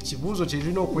ask, ekibuuzo kye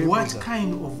tulina what okwebuuza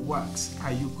kind of works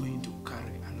are you going to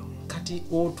carry along? kati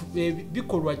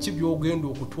bikolwa ki by'ogenda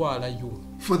okutwalayo.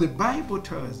 For the Bible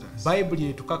tells us bayibuli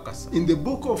etukakasa in the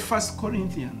book of 1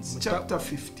 Corinthians chapter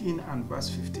 15 and verse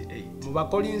 58, mu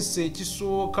bakolinsi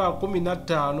ekisooka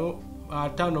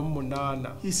 15:58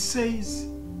 he says,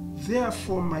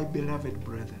 therefore my beloved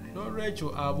brethren,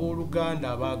 n'olwekyo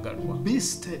abooluganda abaagalwa be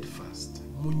steadfast,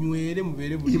 munywere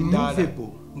mubeere bulindaala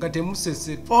immovable, nga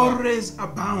temuseseka always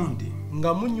abounding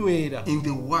nga munywera in the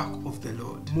work of the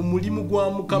Lord, mu mulimu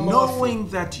gwa Mukama waffe knowing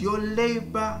that your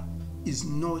labor is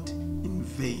not in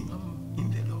vain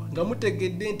in the Lord. nga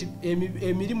mutegedde nti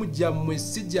emirimu gyammwe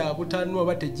si gya butanwa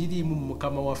oba tegiriimu mu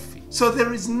Mukama waffe. So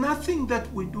there is nothing that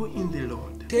we do in the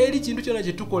Lord teri kintu kyonna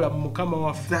kye tukola mu Mukama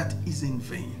waffe that is in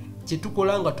vain. kye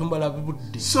tukola nga tumala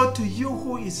budde. So to you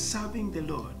who is serving the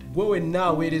Lord, gwe wenna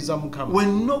aweereza Mukama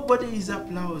when nobody is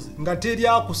applauding, nga teri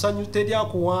akusanyu teri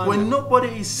akuwaana when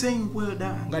nobody is saying well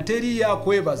done, nga teriyo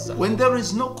akwebaza when there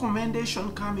is no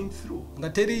commendation coming through, nga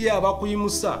teriyo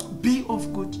abakuyimusa be of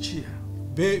good cheer.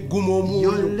 guma Your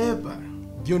omwoyo. labor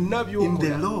byonna in the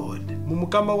byokola Lord mu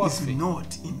Mukama is waffe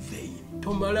not in vain.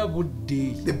 tomala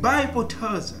budde. The Bible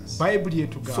tells us, bayibuli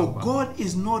for etugamba God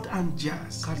is not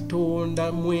unjust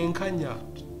Katonda mwenkanya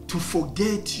to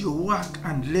forget your work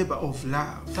and labor of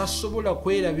love, tasobola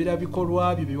kwerabira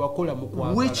bikolwa byo bye wakola mu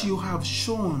which you kwagala have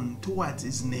shown towards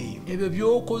his name, ebyo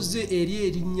by'okoze eri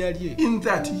erinnya lye in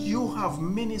that you have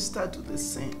ministered to the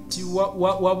saints ti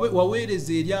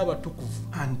waweereza eri abatukuvu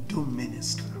and do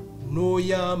minister.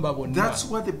 n'oyamba bonna. That's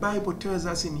what the Bible tells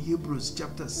us in Hebrews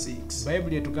chapter 6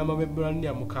 bayibuli etugamba mu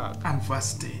Ebbulaniya 6 and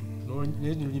verse 10,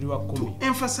 n'olunyiriri lwa 10 to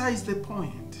emphasize the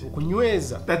point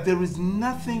okunyweza that there is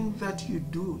nothing that you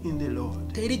do in the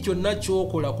Lord teri kyonna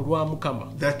ky'okola ku lwa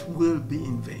Mukama that will be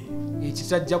in vain.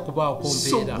 ekitajja kubaako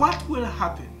So mpeera. what will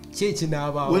happen ki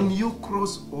ekinaabaawo when you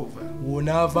cross over?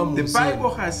 w'onaava mu The nsi Bible eno.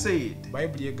 has said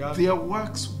bayibuli egamba their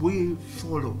works will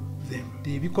follow them.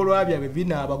 ebikolwa byabwe And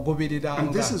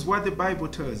binaabagobereranga. this is what the Bible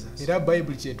tells us. era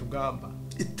bayibuli kyetugamba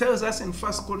It tells us in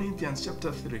 1 Corinthians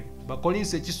chapter 3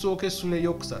 bakolinsi ekisooka essula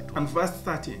eyokusatu and verse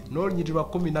 13. n'olunyiriri lwa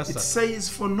It 13 says,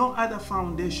 for no other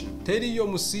foundation teriyo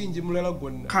musingi mulala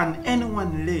gwonna can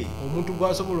anyone lay omuntu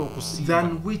gw'asobola okusimba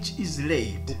than which is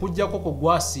laid, okuggyako ko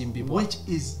gwasimbibwa which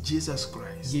is Jesus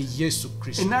Christ. ye Yesu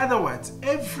Kristo. In other words,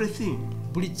 everything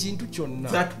buli kintu kyonna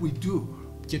that we do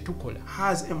kye tukola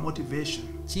has a motivation,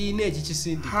 kirina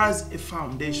ekikisindika, has a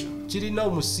foundation. kirina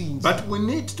omusingi, But we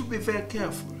need to be very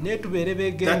careful naye tubeere that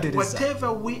beegendereza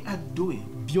whatever we are doing,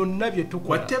 byonna bye tukola,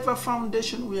 whatever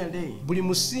foundation we are laying, buli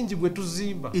musingi gwe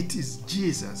tuzimba it is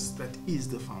Jesus that is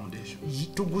the foundation.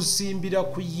 tugusimbira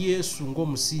ku Yesu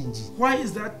ng'omusingi. Why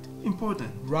is that important?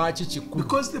 Lwaki kikulu?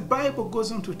 Because the Bible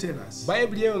goes on to tell us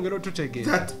bayibuli eyongera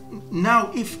otutegeeza that now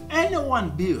if anyone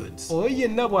builds oyo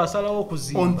yenna bw'asalawo on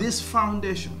okuzimba this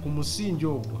foundation ku musingi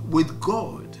ogwo with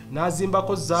gold,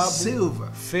 n'azimbako zaabu, silver,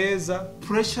 feeza,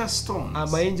 precious stones,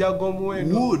 amayinja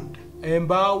ag'omuwendo, wood,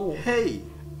 embaawo, hay,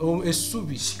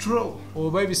 essubi straw.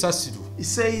 oba ebisasiro. It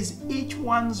says each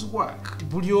one's work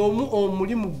buli omu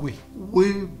omulimu gwe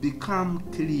will become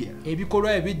clear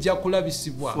ebikolwa ebijja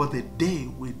kulabisibwa for the day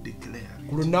we declare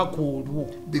ku lunaku olwo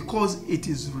because it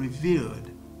is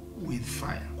revealed with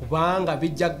fire kubanga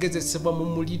bijja kugezesebwa mu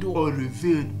muliro or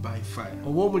revealed by fire,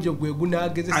 oba omuliro gwe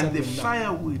gunaagezesa and the byonna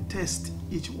fire will test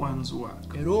each one's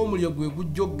work era omuliro gwe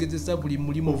gujja okugezesa buli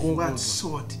mulimu of what gw'omuntu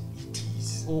sort it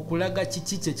is. okulaga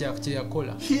kiki kye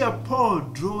yakola. Here Paul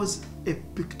draws a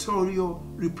pictorial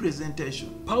representation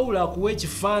Pawulo akuwa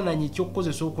ekifaananyi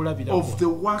ekyokukozesa okulabirako of the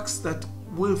works that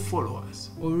will follow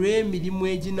us, olw'emirimu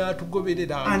and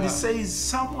eginaatugobereranga. he says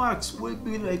some works will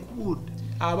be like wood,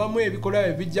 abamu ebikolwa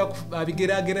bye bijja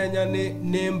abigeraageranya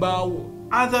n'embaawo,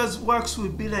 others works will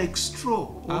be like straw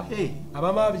or hay,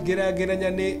 abamu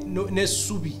abigeraageranya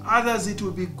n'essubi, others it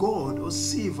will be gold or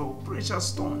silver or precious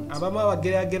stones, abamu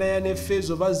abageraageranya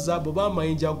n'effeeza oba zaabu oba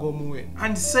amayinja ag'omuwendo.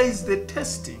 and says the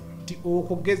testing Ti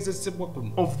okugezesebwa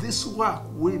kuno of this work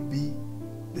will be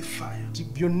the fire. ti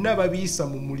byonna babiyisa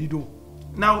mu muliro.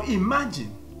 Now imagine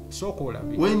Sooka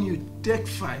olabe when you take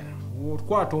fire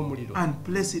okwata omuliro and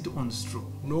place it on straw,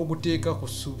 n'oguteeka ku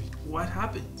ssubi, what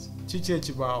happens? kiki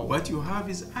ekibaawo? What you have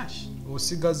is ash.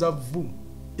 Osigaza vvu.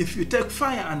 If you take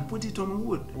fire and put it on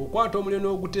wood, Okwata omuliro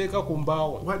n'oguteeka ku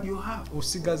mbaawa, what do you have?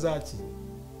 osigaza ki?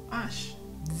 Ash.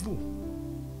 Vvu.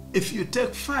 If you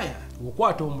take fire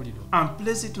Okwata omuliro and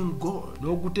place it on gold,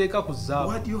 n'oguteeka ku zaabu,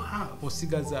 what do you have?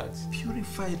 osigaza ki?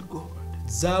 Purified gold.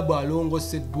 Zaabu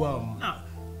alongoseddwamu. Now,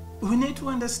 we need to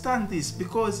understand this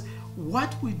because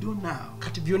what we do now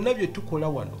Kati byonna bye tukola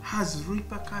wano has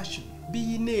repercussion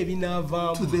biyina to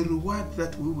ebinaavaamu, the reward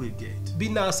that we will get.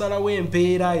 binaasalawo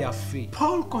empeera yaffe.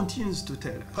 Paul continues to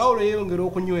tell us Pawulo yeeyongera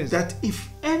okunyweza that if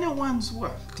anyone's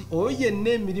work nti oyo yenna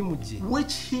emirimu gye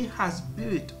which he has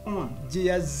built on gye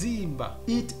yazimba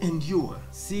it endure,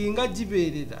 singa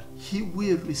gibeerera, he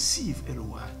will receive a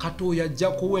reward. kati oyo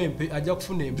ajja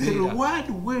kufuna The empeera. reward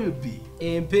will be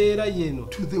Empeera yeno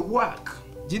to the work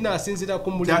ginaasinzira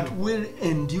ku that mulimu will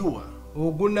endure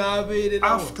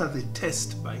ogunaabeererawo after the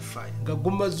test by fire. nga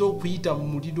gumaze okuyita mu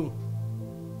muliro.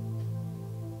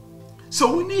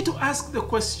 So we need to ask the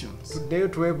questions. Tuddeyo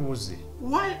twebuuze,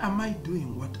 Why am I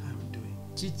doing what I'm doing?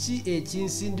 kiki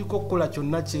ekinsindika okukola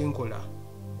kyonna kye nkola?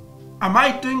 Am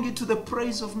I doing it to the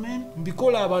praise of men,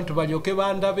 Mbikola abantu balyoke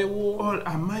bandabewo, or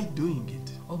am I doing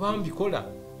it oba mbikola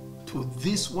to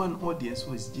this one audience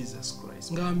who is Jesus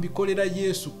Christ? nga mbikolera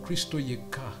Yesu Kristo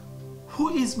yekka? Who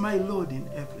is my Lord in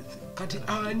everything? Kati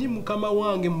ani mukama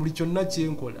wange mu buli kyonna kye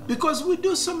nkola? Because we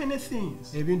do so many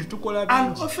things, Ebintu tukola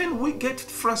and bingi, often we get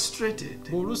frustrated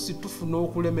oluusi tufuna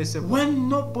okulemesebwa when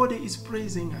nobody is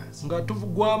praising us, nga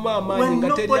tuvugwamu amaanyi when nga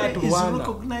teri nobody is atulwana,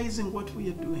 recognizing what we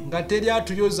are doing, nga teri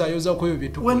atuyozaayoza ku ebyo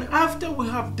bye when tukola, after we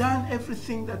have done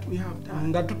everything that we have done,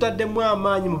 nga tutaddemu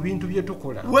amaanyi mu bintu bye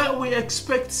tukola, where we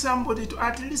expect somebody to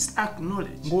at least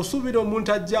acknowledge, ng'osuubira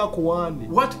omuntu ajja akuwaane,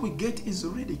 what we get is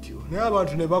ridicule. naye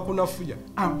abantu ne bakunafuya.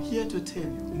 I'm here to tell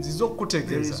you, Nziza there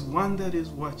okukutegeeza, is one that is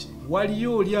watching.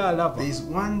 waliyo oli alaba, There is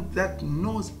one that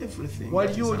knows everything that is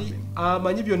waliyo oli happening.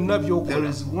 amanyi byonna There by'okola,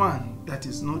 is one that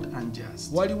is not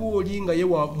unjust. waliwo oli nga ye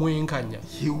wamwenkanya,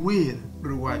 He will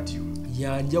reward you.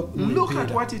 yanja Look at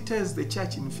kumpeera. what he tells the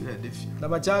church in Philadelphia.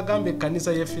 Laba kyagamba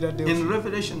ekkanisa y'e In Philadelphia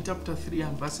Revelation chapter 3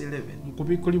 and verse 11, mu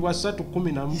kubikulibwa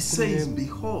 3:10 he says,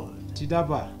 Behold,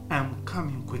 tiraba I'm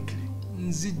coming quickly.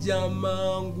 nzija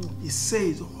mangu. He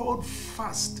says, hold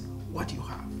fast what you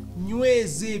have.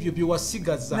 Nyweza ebyo bye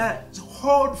wasigaza, Now,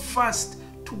 hold fast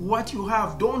to what you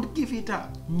have. Don't give it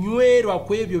up. nywerwa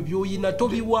ku ebyo by'oyina,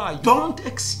 tobiwaayo, Don't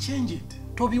exchange it.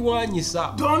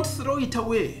 tobiwaanyisa, Don't throw it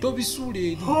away. tobisuula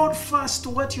eri, Hold fast to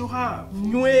what you have.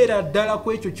 nywera ddala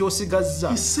ku ekyo ky'osigazza.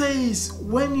 He says,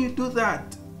 when you do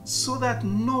that, so that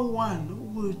no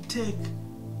one will take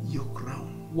your crown.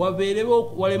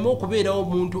 Waleme okubeerawo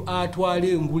omuntu atwala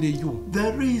engule yo.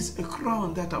 There is a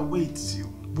crown that awaits you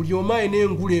Buli omu alina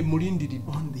engule emulindiridde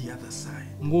on the other side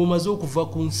ng'omaze okuva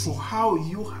ku nsi, for how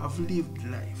you have lived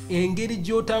life engeri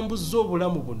gy'otambuzza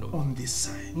obulamu buno on this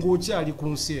side. ng'okyali ku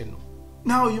nsi eno.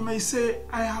 Now you may say,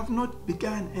 I have not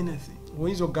begun anything.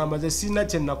 Oyinza okugamba nze sirina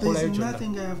kye nakolayo There's kyonna,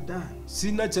 nothing I have done.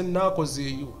 sirina kye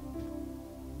naakozeeyo.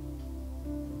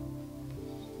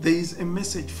 There is a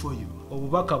message for you.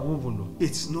 Obubaka bubuno,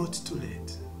 It's not too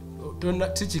late.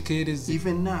 tikikeerezi.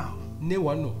 Even now, Ne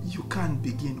wano you can't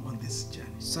begin on this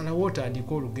journey. salawo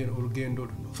otandike olugendo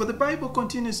luno. For the Bible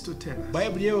continues to tell us.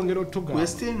 Bayibuli yeeyongera We're otugamba,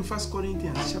 still in 1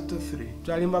 Corinthians chapter 3.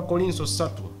 twali mu Bakolinso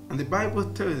 3, And the Bible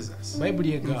tells us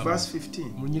Bayibuli in egamba verse 15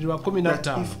 mu lunyiriri lwa that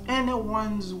 15 if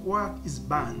anyone's work is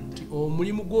burned,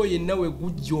 omulimu gwo yenna we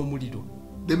gujja omuliro,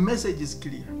 The message is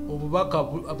clear. obubaka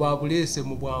bwabuleese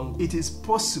mu bwangu. It is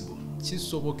possible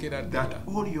Kisobokera that ddala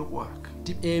all your work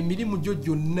emirimu gyo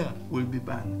gyonna will be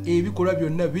banned. ebikolwa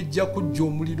byonna bijja kujja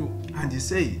omuliro. And he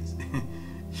says,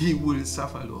 he will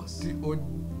suffer loss.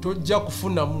 Tojja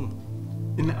kufunamu.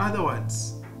 In other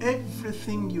words,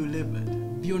 everything you labored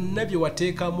byonna bye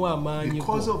wateekamu amaanyi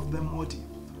because of the motive,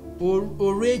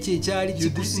 olw'ekyo ekyali you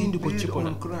didn't kikusindika build okukikola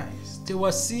on Christ.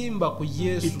 tewasimba ku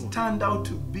Yesu. It turned out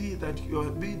to be that you are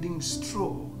building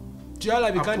straw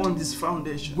Kyalabika upon nti this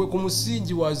foundation. gwe ku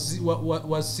musingi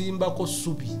wasimbako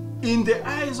ssubi. In the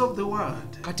eyes of the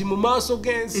world, Kati mu maaso it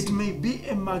g'ensi may be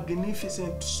a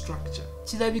magnificent structure.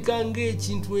 kirabika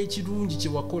ng'ekintu ekirungi kye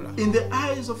wakola. In the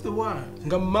eyes of the world,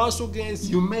 Nga mu maaso g'ensi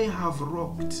you may have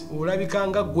rocked. olabika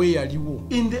nga gwe yaliwo.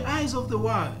 In the eyes of the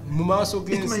world, Mu maaso it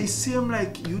may g'ensi seem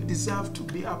like you deserve to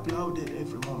be applauded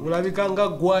every moment. olabika nga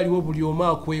gwaliwo buli omu You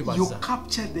akwebaza.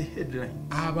 captured the headline.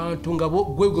 Abantu nga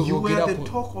gwe You were the boogerako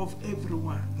talk of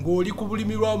everyone. ng'oli ku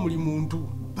bulimi lwa buli muntu.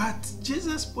 But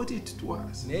Jesus put it to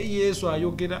us Naye Yesu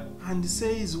ayogera and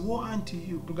says, woe unto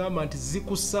you tugamba nti if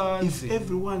zikusanze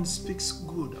everyone speaks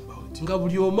good about you. nga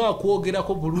buli omu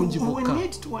akwogerako bulungi We bwokka.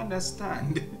 need to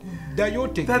understand Ddayo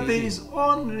that there otegeere is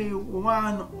only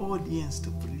one audience to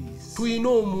please. tulina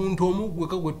omuntu omu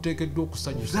gweka gwe tuteekeddwa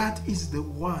okusanyusa. That is the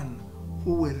one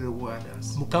who will reward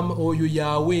us. Mukama oyo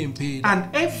yaawa empeera.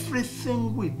 And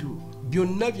everything we do,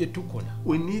 Byonna bye tukola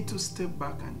we need to step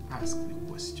back and ask the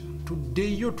question,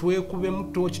 tuddeyo twekubemu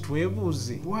tooki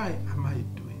twebuuze why am I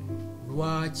doing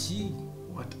lwaki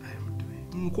what I am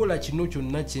doing? nkola kino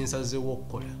kyonna kye nsazeewo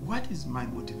okukola. What is my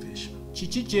motivation?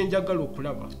 Kiki kye njagala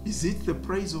okulaba? Is it the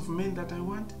praise of men that I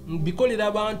want? Bikolera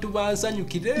abantu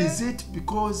bansanyukire? Is it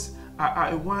because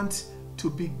I want to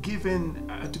be given,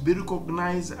 to be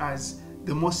recognized as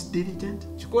the most diligent?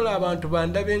 Kikola abantu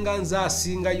bandabe nga nze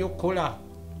asingayo kukola?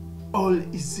 Or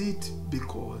is it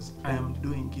because I am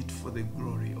doing it for the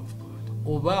glory of God?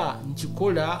 Oba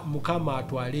nkikola Mukama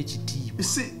atwale ekitiibwa? You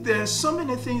see, there are so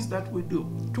many things that we do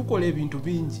Tukola ebintu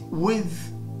bingi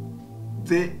with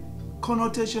the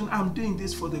connotation, I'm doing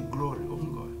this for the glory of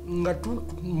God.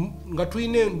 nga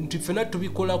tulina nti ffenna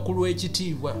tubikola ku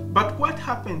lw'ekitiibwa. But what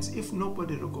happens if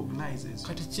nobody recognizes you?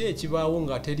 Kati ki ekibaawo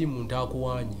nga teri muntu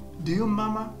akuwaanye? Do you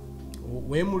murmur? Do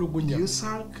Weemulugunya? you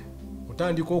sulk?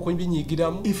 Otandika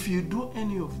okubinyigiramu? If you do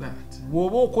any of that,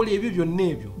 Bw'oba okola ebyo byonna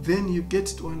ebyo then you get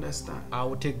to understand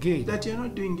awo tegeere that you're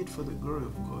not doing it for the glory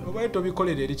of God. oba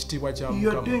tobikolera eri kitiibwa kya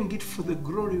You're Mukama. doing it for the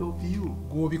glory of you.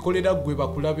 Gw'obikolera gwe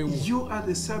bakulabewo. You are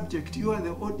the subject, you are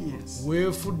the audience.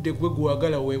 Weefudde gwe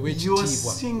gwagala weewe You are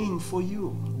ekitiibwa. singing for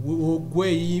you.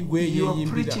 Gwe You are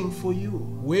yeeyimbira. preaching for you.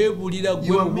 Weebulira You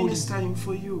gwe are bubulizi. ministering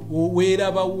for you.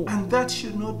 Weerabawo. And that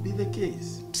should not be the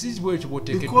case. Si bwekyo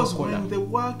bw'oteekeddwa Because okukola. when the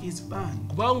work is burned,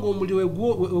 Kubanga omuliro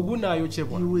we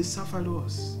gunaayokyebwa you will suffer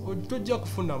loss. tojja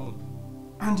kufunamu.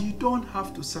 And you don't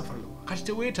have to suffer loss. Kati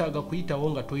teweetaaga kuyitawo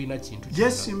nga tolina kintu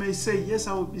Yes, you may say, yes,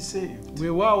 I will be saved.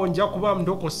 weewaawo nja kuba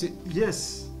ndokose.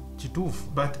 Yes, Kituufu.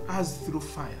 but as through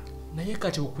fire. Naye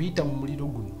kati okuyita mu muliro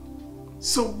guno.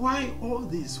 So why all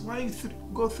this? Why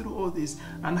go through all this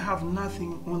and have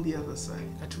nothing on the other side?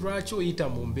 Kati lwaki oyita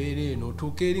mu mbeera eno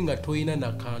otuuka eri nga tolina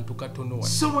na kantu katono wa?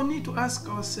 So we need to ask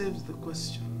ourselves the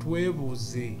question,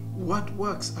 Twebuuze. what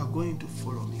works are going to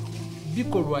follow me home?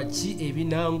 Bikolwa ki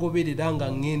ebinangoberera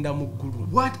nga ngenda mu ggulu?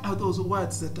 What are those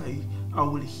words that I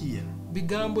will hear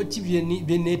Bigambo ki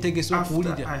bye neetegese after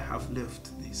okuwulira I have left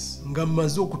this? nga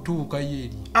mmaze okutuukayo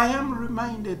eri? I am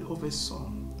reminded of a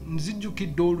song.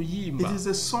 Nzijjukidde oluyimba. It is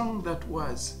a song that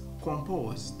was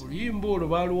composed Oluyimba olwo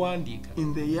baaluwandiika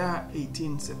in the year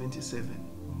 1877,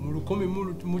 mu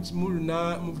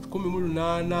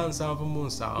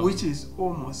 1877, which is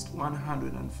almost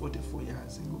 144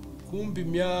 years ago. kumpi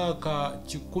myaka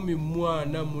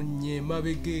 14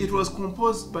 emabega. It was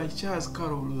composed by Charles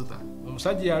Carroll Luther.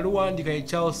 Omusajja yaluwandiika ye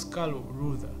Charles Carroll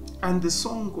Luther. And the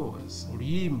song goes,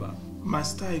 Oluyimba,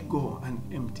 must I go an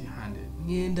empty-handed?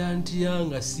 ngenda ntya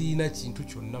nga siina kintu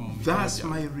kyonna mu mikono Thus gyange.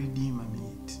 my Redeemer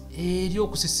meet. Eri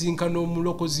okusisinkana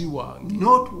omulokozi wange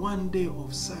Not one day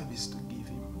of service to give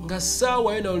him. nga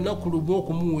ssaawa yo na olunaku lumu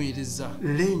okumuweereza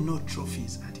Lay no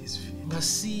trophies at his feet. nga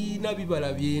siina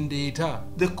bibala bye ndeeta.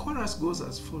 The chorus goes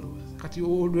as follows. Kati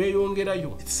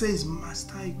olweyongerayo, It says,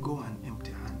 must I go an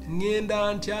empty-handed?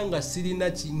 ngenda ntya nga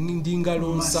sirina ndi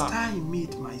ngalo Must nsa. I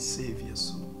meet my Savior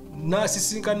soon?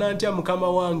 Naasisinkana ntya mukama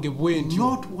wange bwe ntyo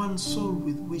Not one soul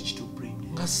with which to bring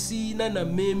him. nga siina na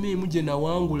mmeeme emu gye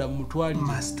nawangula mutwalire.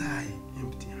 Must I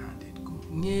empty-handed go?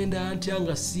 ngenda ntya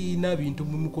nga siina bintu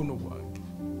mu mukono gwange.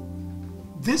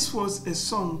 This was a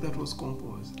song that was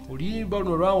composed Oluyimba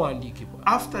luno lwawandiikibwa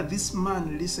after this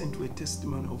man listened to a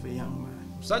testimony of a young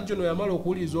man Musajja ono yamala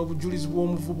okuwuliriza obujulizi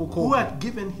bw'omuvubuka who had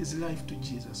given his life to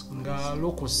Jesus Christ.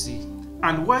 ng'alokose.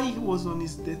 And while he was on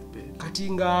his deathbed, Kati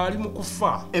ng'ali mu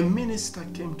kufa, a minister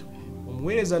came to him.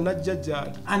 omuweereza n'ajja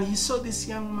gy'ali. And he saw this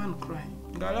young man crying.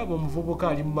 Ng'alaba omuvubuka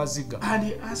ali mu maziga. And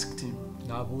he asked him,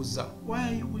 N'abuuza, why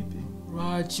are you weeping?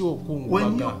 lwaki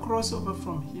When you okungubaga? cross over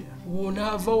from here,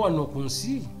 Bw'onaava wano ku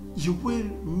nsi, you will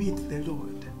meet the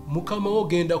Lord Mukama wo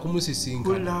ogenda who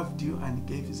kumusisinkana, loved you and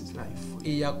gave his life for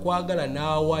you. eyakwagala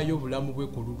n'awaayo obulamu bwe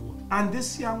ku lulwo. And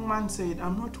this young man said,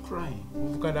 I'm not crying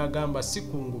Omuvubuka n'agamba, si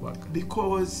kungubaga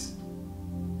because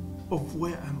of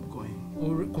where I'm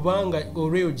going. kubanga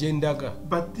olweyo gye ndaga.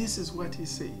 But this is what he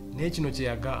said. Naye kino kye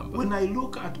yagamba, When I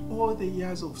look at all the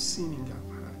years of sinning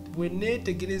I've had, bwe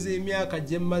neetegereza emyaka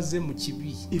gye mmaze mu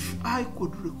kibi, if I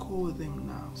could recall them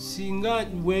now singa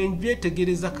bwe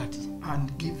mbyetegereza kati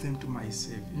and give them to my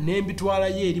Savior ne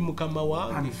mbitwalayo eri Mukama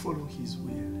wange, and follow his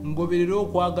will, ngoberere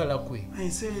okwagala kwe, I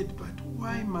said, but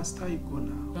why must I go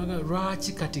now? naga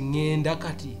lwaki kati ŋŋenda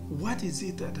kati? What is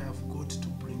it that I have got to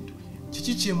bring to him?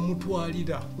 Kiki kye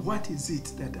mmutwalira? What is it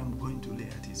that I'm going to lay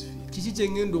at his feet? Kiki kye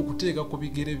ŋŋenda okuteeka ku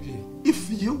bigere bye?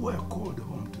 If you were called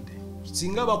home today,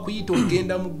 Singa bakuyita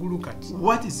ogenda mu ggulu kati,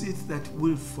 what is it that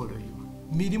will follow you?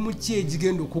 mirimu ki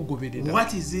egigenda okugoberera?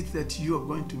 What is it that you are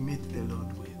going to meet the Lord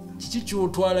with? Kiki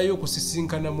ky'otwalayo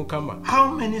okusisinkana Mukama?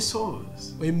 How many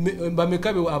souls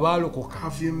Bameka be abaalokoka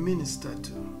have you ministered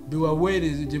to?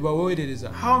 gye baweerereza?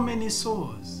 How many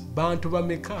souls Bantu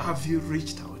bameka have you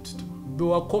reached out to? be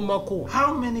wakomako?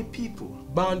 How many people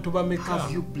Bantu bameka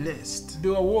have you blessed? be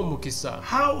wawa omukisa?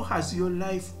 How has your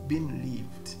life been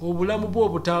lived? Obulamu bwe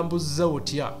obutambuzza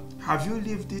otya? Have you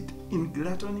lived it in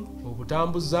gluttony?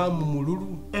 Obutambuzza mu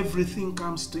mululu, Everything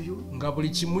comes to you nga buli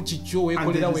kimu kikyo and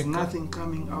weekolera there is wekka, nothing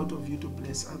coming out of you to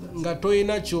bless others? nga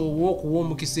toyina kyowa okuwa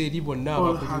omukisa eri bonna Or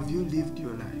abakulu? have you lived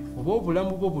your life Oba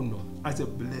obulamu bwo buno as a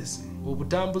blessing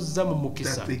obutambuzza mu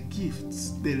mukisa, that the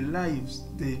gifts, the lives,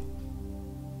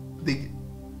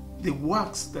 the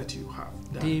works that you have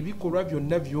done ebikolwa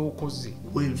byonna by'okoze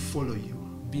will follow you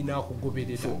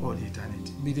binaakugoberera for all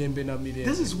eternity? mirembe na This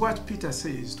mirembe. is what Peter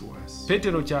says to us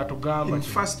Peetero ky'atugamba in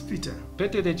kino. 1 Peter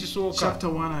Peetero ekisooka chapter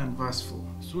 1 and verse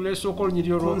 4 ssuula esooka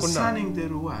olunyiriri olwokuna concerning the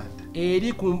reward. eri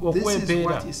This is okwempeera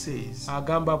what he says.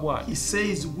 agamba bw'ati, He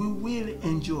says we will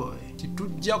enjoy,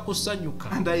 tujja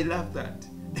kusanyuka. and I love that.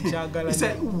 Kyagala He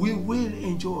said we will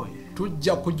enjoy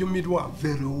tujja kujumirwa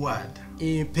the reward.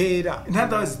 empeera. In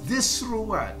other words, this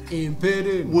reward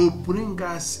Empeera eno will bring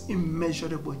us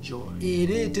immeasurable joy.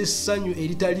 ereeta essanyu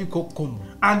eritaliiko kkomo.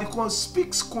 And he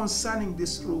speaks concerning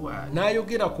this reward.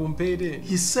 N'ayogera ku mpeera eno.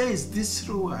 He says this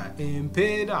reward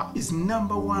Empeera is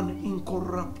number one,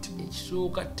 incorruptible.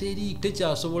 ekisooka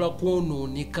tekyasobola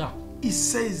kwonooneka. He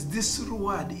says this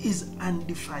reward is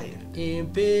undefiled.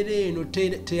 Empeera eno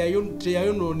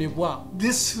teyayonoonebwa.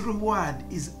 This reward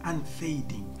is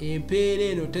unfading. Empeera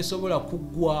eno tesobola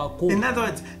kuggwako. In other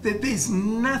words, there is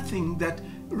nothing that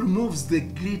removes the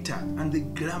glitter and the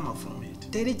glamour from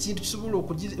it. Teri kintu kisobola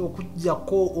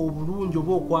okuggyako obulungi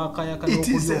oba okwakayaka It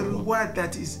is a n'okulyoba. reward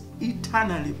that is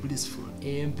eternally blissful.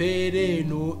 Empeera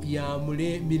eno ya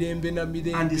mirembe na And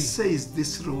mirembe. he says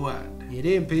this reward Era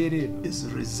empeera eno is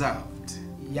reserved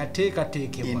in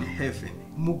yateekateekebwa heaven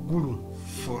mu ggulu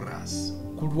for us.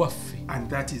 ku lwaffe, And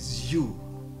that is you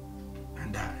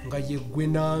and I. nga ye ggwe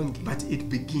nange. But it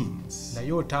begins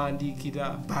Naye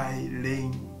otandikira by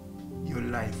laying your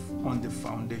life on the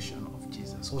foundation of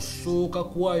Jesus Christ. osooka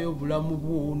kuwaayo obulamu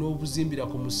bwo n'obuzimbira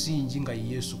ku musingi nga ye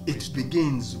Yesu It Kristo.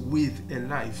 begins with a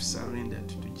life surrendered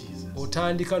to Jesus.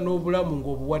 Otandika n'obulamu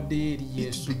ng'obuwaddeyo eri It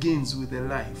Yesu. begins with a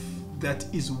life that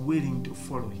is willing to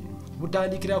follow him,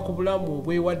 Butandikira ku bulamu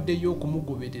obwewaddeyo to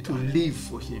okumugoberera, live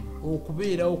for him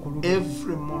okubeerawo ku lulwo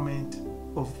every moment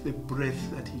of the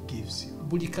breath that he gives you,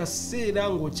 buli kaseera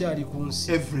ng'okyali ku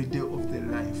nsi, every day of the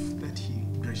life that he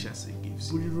graciously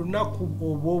gives you. buli lunaku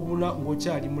oba obula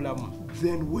ng'okyali mulamu.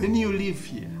 Then when you live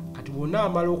here, Kati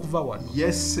bw'onaamala okuva wano,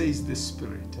 yes, says the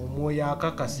Spirit, omwoyo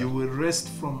akakasa, you will rest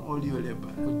from all your labor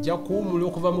ojja kuwumula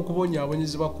okuva mu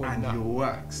kubonyaabonyezebwa and kwonna, your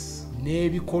works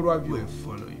n'ebikolwa byo will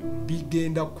follow you.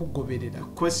 bigenda kukugoberera. The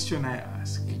question I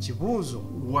ask, Ekibuuzo,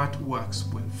 what works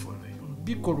will follow you?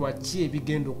 bikolwa ki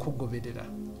ebigenda okukugoberera?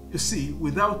 You see,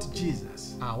 without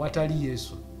Jesus, Awatali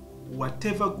Yesu,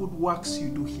 whatever good works you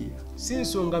do here, si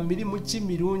nsonga mirimu ki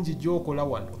mirungi gy'okola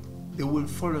wano, they will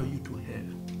follow you to hell,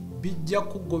 bijja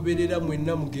kugoberera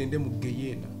mwenna mugende mu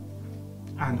geyeena.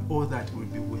 and all that will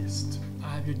be waste.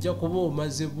 Abyo ojja kuba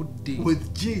omaze budde.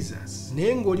 With Jesus,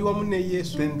 Naye ng'oli wamu ne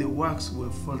Yesu, then the works will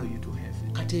follow you to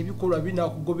heaven. kati ate ebikolwa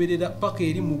binakugoberera paka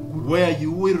eri mu ggulu where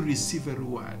you will receive a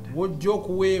reward wojja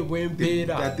okuweebwa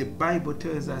empeera that the Bible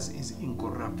tells us is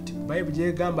incorruptible, bayibuli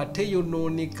gyegamba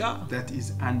teyonooneka that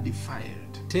is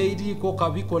undefiled, teriiko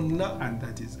kabi konna and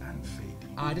that is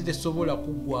unfading. ate tesobola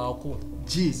kuggwaako.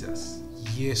 Jesus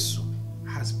Yesu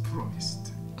has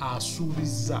promised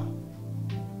asuubizza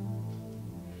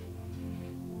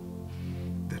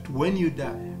that when you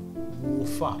die,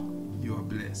 bw'ofa you are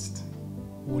blessed,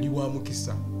 oli wa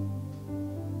mukisa,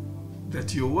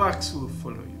 that your works will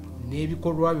follow you,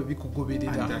 n'ebikolwa byo and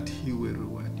bikugoberera, that He will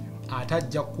reward you. ate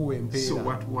ajja kukuwa So empeera.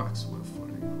 what works will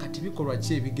follow you? Kati bikolwa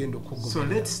ki ebigenda So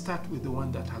okugoberera? let's start with the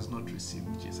one that has not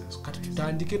received Jesus Kati Christ.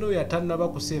 tutandike n'oyo atannaba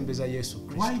kusembeza Yesu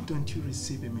Why Kristo. don't you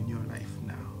receive Him in your life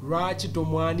now? Lwaki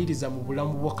tomwaniriza mu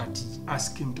bulamu bwo kati?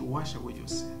 Ask Him to wash away your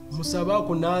sins. Musabe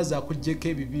akunaaza akuggyeko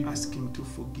ebibi, Ask Him to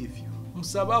forgive you,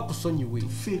 musabe akusonyiwe, to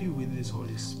fill you with His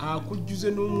Holy Spirit,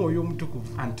 akujjuze n'omwoyo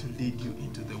omutukuvu, and to lead you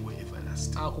into the way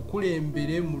everlasting.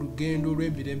 akukulembere mu lugendo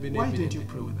lw'emirembe Why don't you n'emirembe.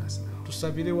 pray with us now?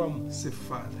 Tusabire wamu. Say,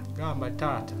 Father, Gamba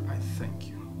Taata, I thank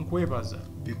you nkwebaza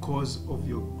because of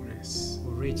your grace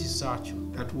olw'ekisa kyo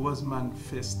that was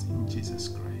manifest in Jesus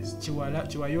Christ.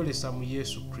 kiwayolesa mu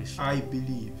Yesu Kristo. I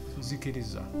believe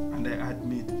Nzikiriza and I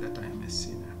admit that I am a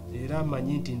sinner era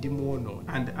mmanyi nti ndi mwonoonyi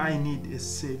and I need a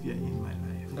Savior in my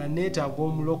life. nga neetaaga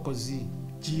omulokozi.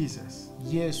 Jesus,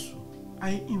 Yesu,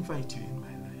 I invite you in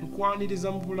my life.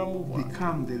 nkwaniriza mu bulamu bwange,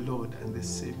 Become the Lord and the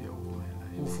Savior of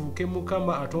my life. ofuuke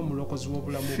Mukama ate omulokozi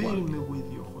w'obulamu Fill bwange. me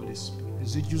with your Holy Spirit.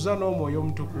 Nzijjuza n'omwoyo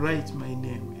omutukuvu. Write my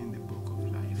name in the book of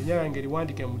life. Erinnya lyange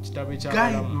liwandike mu kitabo Guide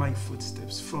eky'abalamu. my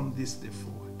footsteps from this day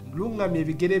forward Luŋŋamya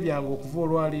ebigere byange okuva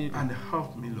olwaleero, and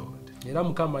help me, Lord, era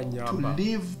Mukama to nnyamba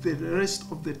live the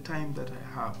rest of the time that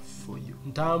I have for you,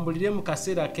 ntambulire mu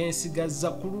kaseera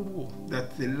kensigazza ku lulwo,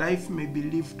 that the life may be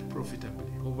lived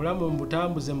profitably, obulamu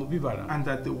mbutambuze mu bibala, and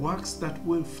that the works that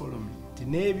will follow me nti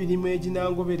n'ebirimu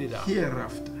eginangoberera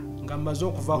hereafter nga mmaze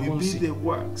okuva ku will be nsi the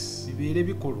works bibeere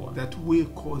bikolwa that will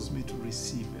cause me to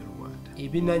receive a reward.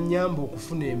 ebinannyamba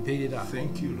okufuna empeera.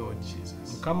 Thank you, Lord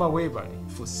Jesus, Mukama weebale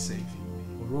for saving me.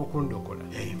 olw'okundokola.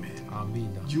 Amen.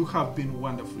 Amiina. You have been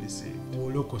wonderfully saved.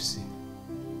 Olokose.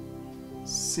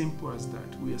 Simple as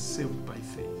that. We are saved by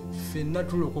faith. Ffenna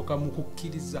tulokoka mu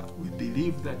kukkiriza. We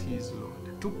believe that He is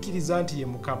Lord, Tukkiriza nti ye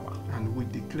Mukama and we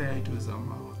declare it with our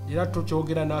mouth, era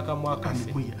tukyogera n'akamwa kaffe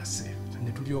and we are saved.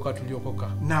 ne tulyoka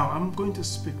tulyokoka. Now I'm going to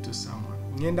speak to someone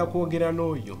Ngenda kwogera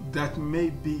n'oyo that may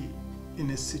be in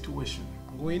a situation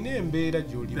ng'olina embeera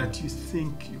gy'olimu that you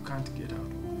think you can't get out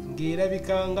of.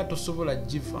 ng'erabika nga tosobola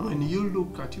giva. When you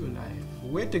look at your life,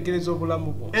 Weetegereza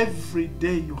obulamu bwo, every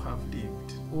day you have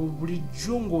lived,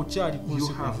 bulijjo ng'okyali ku you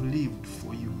nsi have kuno, lived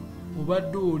for you.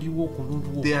 obadde oliwo ku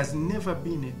lulwo, There has never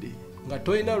been a day nga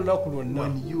tolina lunaku lwonna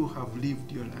when you have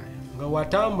lived your life nga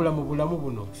watambula mu bulamu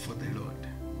buno for the Lord.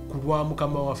 ku lwa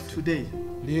Mukama waffe. Today,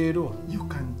 Leero you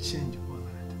can change all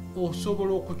that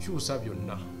osobola okukyusa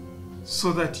byonna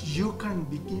so that you can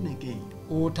begin again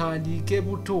otandike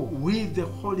buto with the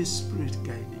Holy Spirit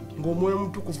guiding you, ng'omwoyo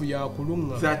mutukuvu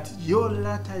yakuluŋŋa, that your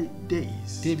latter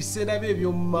days ebiseera bye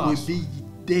eby'omu will maaso be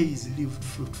days lived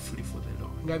fruitfully for the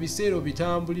Lord, nga biseera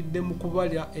bitambulidde mu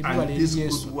kubala ebibala and eri these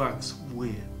Yesu, good works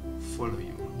will follow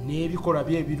you. n'ebikolwa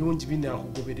bye ebirungi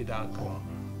binaakugobereranga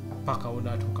paka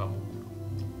onaatuuka mu ggulu.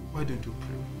 Why don't you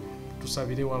pray?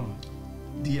 Tusabire wamu.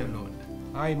 Dear Lord,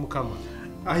 Ayi Mukama,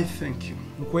 I thank you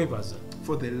nkwebaza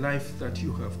for the life that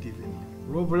you have given me.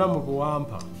 olw'obulamu bwe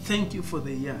wampa. Thank you for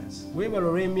the years Weebala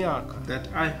olw'emyaka that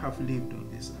I have lived on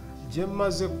this earth. gye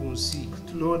mmaze ku nsi.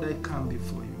 Lord, I come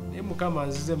before you. Naye Mukama,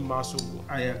 nzize mu maaso go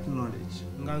I acknowledge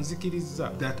nga nzikiriza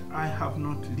that I have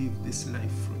not lived this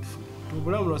life fruitfully. nti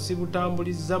obulamu buno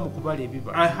sibutambulizza mu kubala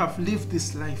ebibala. I have lived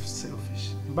this life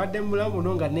selfish. Mbadde mu bulamu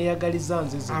buno nga neeyagaliza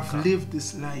nze I've zekka, lived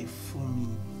this life for me.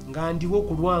 nga ndiwo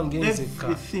ku lwange nzekka,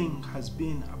 Everything has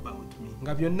been about me.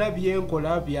 nga byonna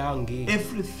byenkola byange,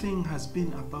 Everything has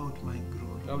been about my nga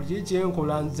glory. buli kiri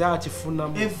kyenkola nze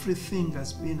akifunamu, Everything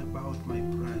has been about my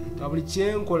pride. nga buli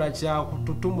kyenkola kya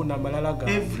kututumu na malala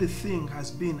gange, Everything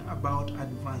has been about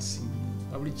advancing me.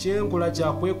 nga buli kyenkola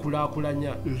kya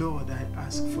kwekulaakulanya. Lord, I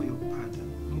ask for your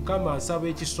pardon. Mukama, nsaba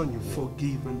ekisonyiwo.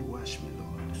 Forgive and wash me,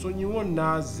 Lord. Sonyiwo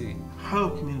nnaaze,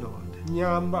 Help me, Lord.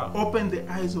 nyamba, Open the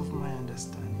eyes of my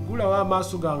understanding, gulawo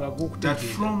amaaso gange that ag'okutegeera,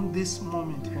 from this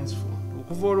moment henceforth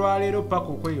okuva olwaleero paka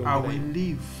I okweyongera, will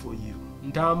live for you.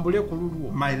 ntambule ku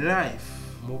lulwo. My life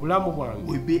Mu bulamu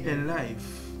bwange will be a life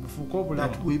bufuuke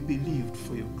obulamu that will be lived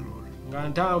for your glory. nga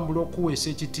ntambula okuweesa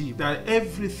ekitiibwa. That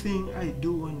everything I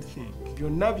do and think,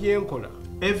 Byonna bye nkola,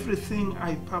 everything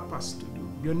I purpose to do,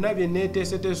 byonna bye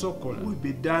neeteeseteese okukola will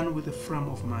be done with the frame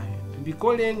of mind.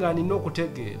 mbikole nga nina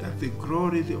okutegeera That the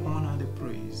glory, the honor, and the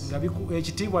praise nga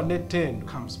ekitiibwa n'ettendo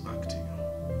comes back to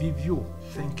you. bibyo.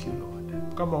 Thank you, Lord.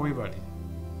 Mukama weebale.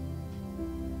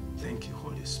 Thank you,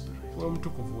 Holy Spirit.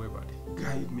 Omutukuvu weebale.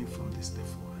 Guide me from this day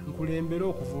forward. Nkulembere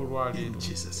okuva olwaleero. In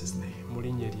Jesus' name. Mu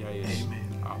linnya erya Yesu. Amen.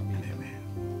 Amen.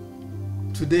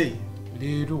 Amen. Today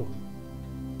leero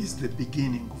is the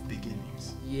beginning of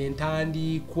beginnings.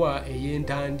 Y'entandiikwa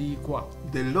ey'entandiikwa.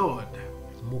 The Lord,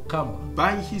 Mukama,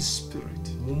 by His Spirit,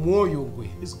 mu mwoyo gwe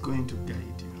is going to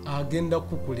guide you. agenda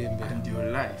kukulembera. And your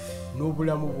life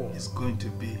n'obulamu bwo is going to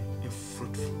be a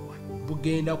fruitful one.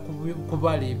 bugenda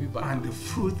kubala ebibala. And the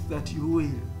fruit that you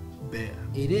will bear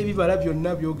era ebibala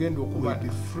byonna by'ogenda will okubala be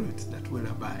fruit that will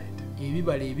abide.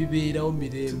 ebibala ebibeerawo To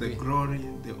mirembe the glory,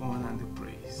 the honor, and the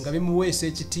praise nga bimuweesa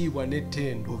ekitiibwa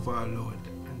n'ettendo of our Lord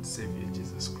and Savior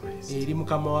Jesus Christ. eri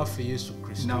Mukama waffe Yesu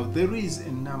Kristo. Now there is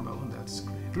a number on that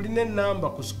screen. tulina ennamba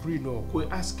ku screen okwo. We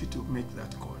ask you to make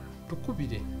that call.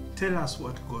 tukubire Tell us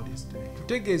what God is doing.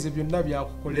 tutegeeze byonna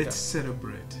byakukolera. Let's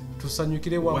celebrate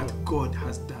tusanyukire wamu what God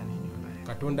has done in your life.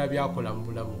 Katonda byakola mu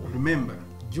bulamu bwo. Remember,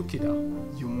 jjukira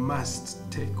you must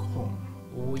take home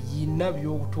oyina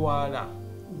by'okutwala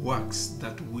works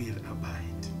that will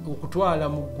abide. okutwala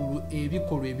mu ggulu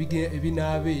ebikolwa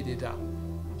ebinaabeerera.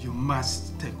 You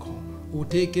must take home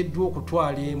oteekeddwa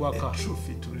okutwala ewaka a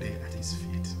trophy to lay at His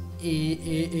feet.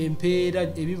 empeera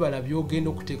ebibala by'ogenda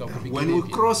okuteeka ku When we bigere bye.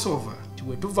 cross over,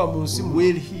 we tuva mu nsi we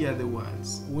will hear the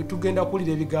words, we tugenda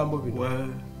kulira ebigambo bino. well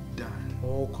done,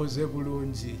 okoze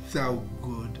bulungi, thou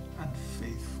good and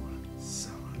faithful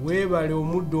servant. weebale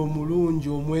omuddo omulungi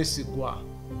omwesigwa.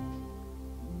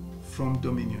 From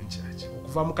Dominion Church.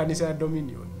 okuva mu kanisa ya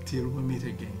Dominion Till we meet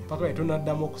again. paka we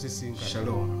tunaddamu okusisinkana.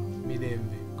 Shalom.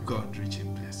 mirembe. God richly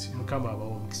bless you. Mukama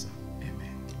abawe omukisa.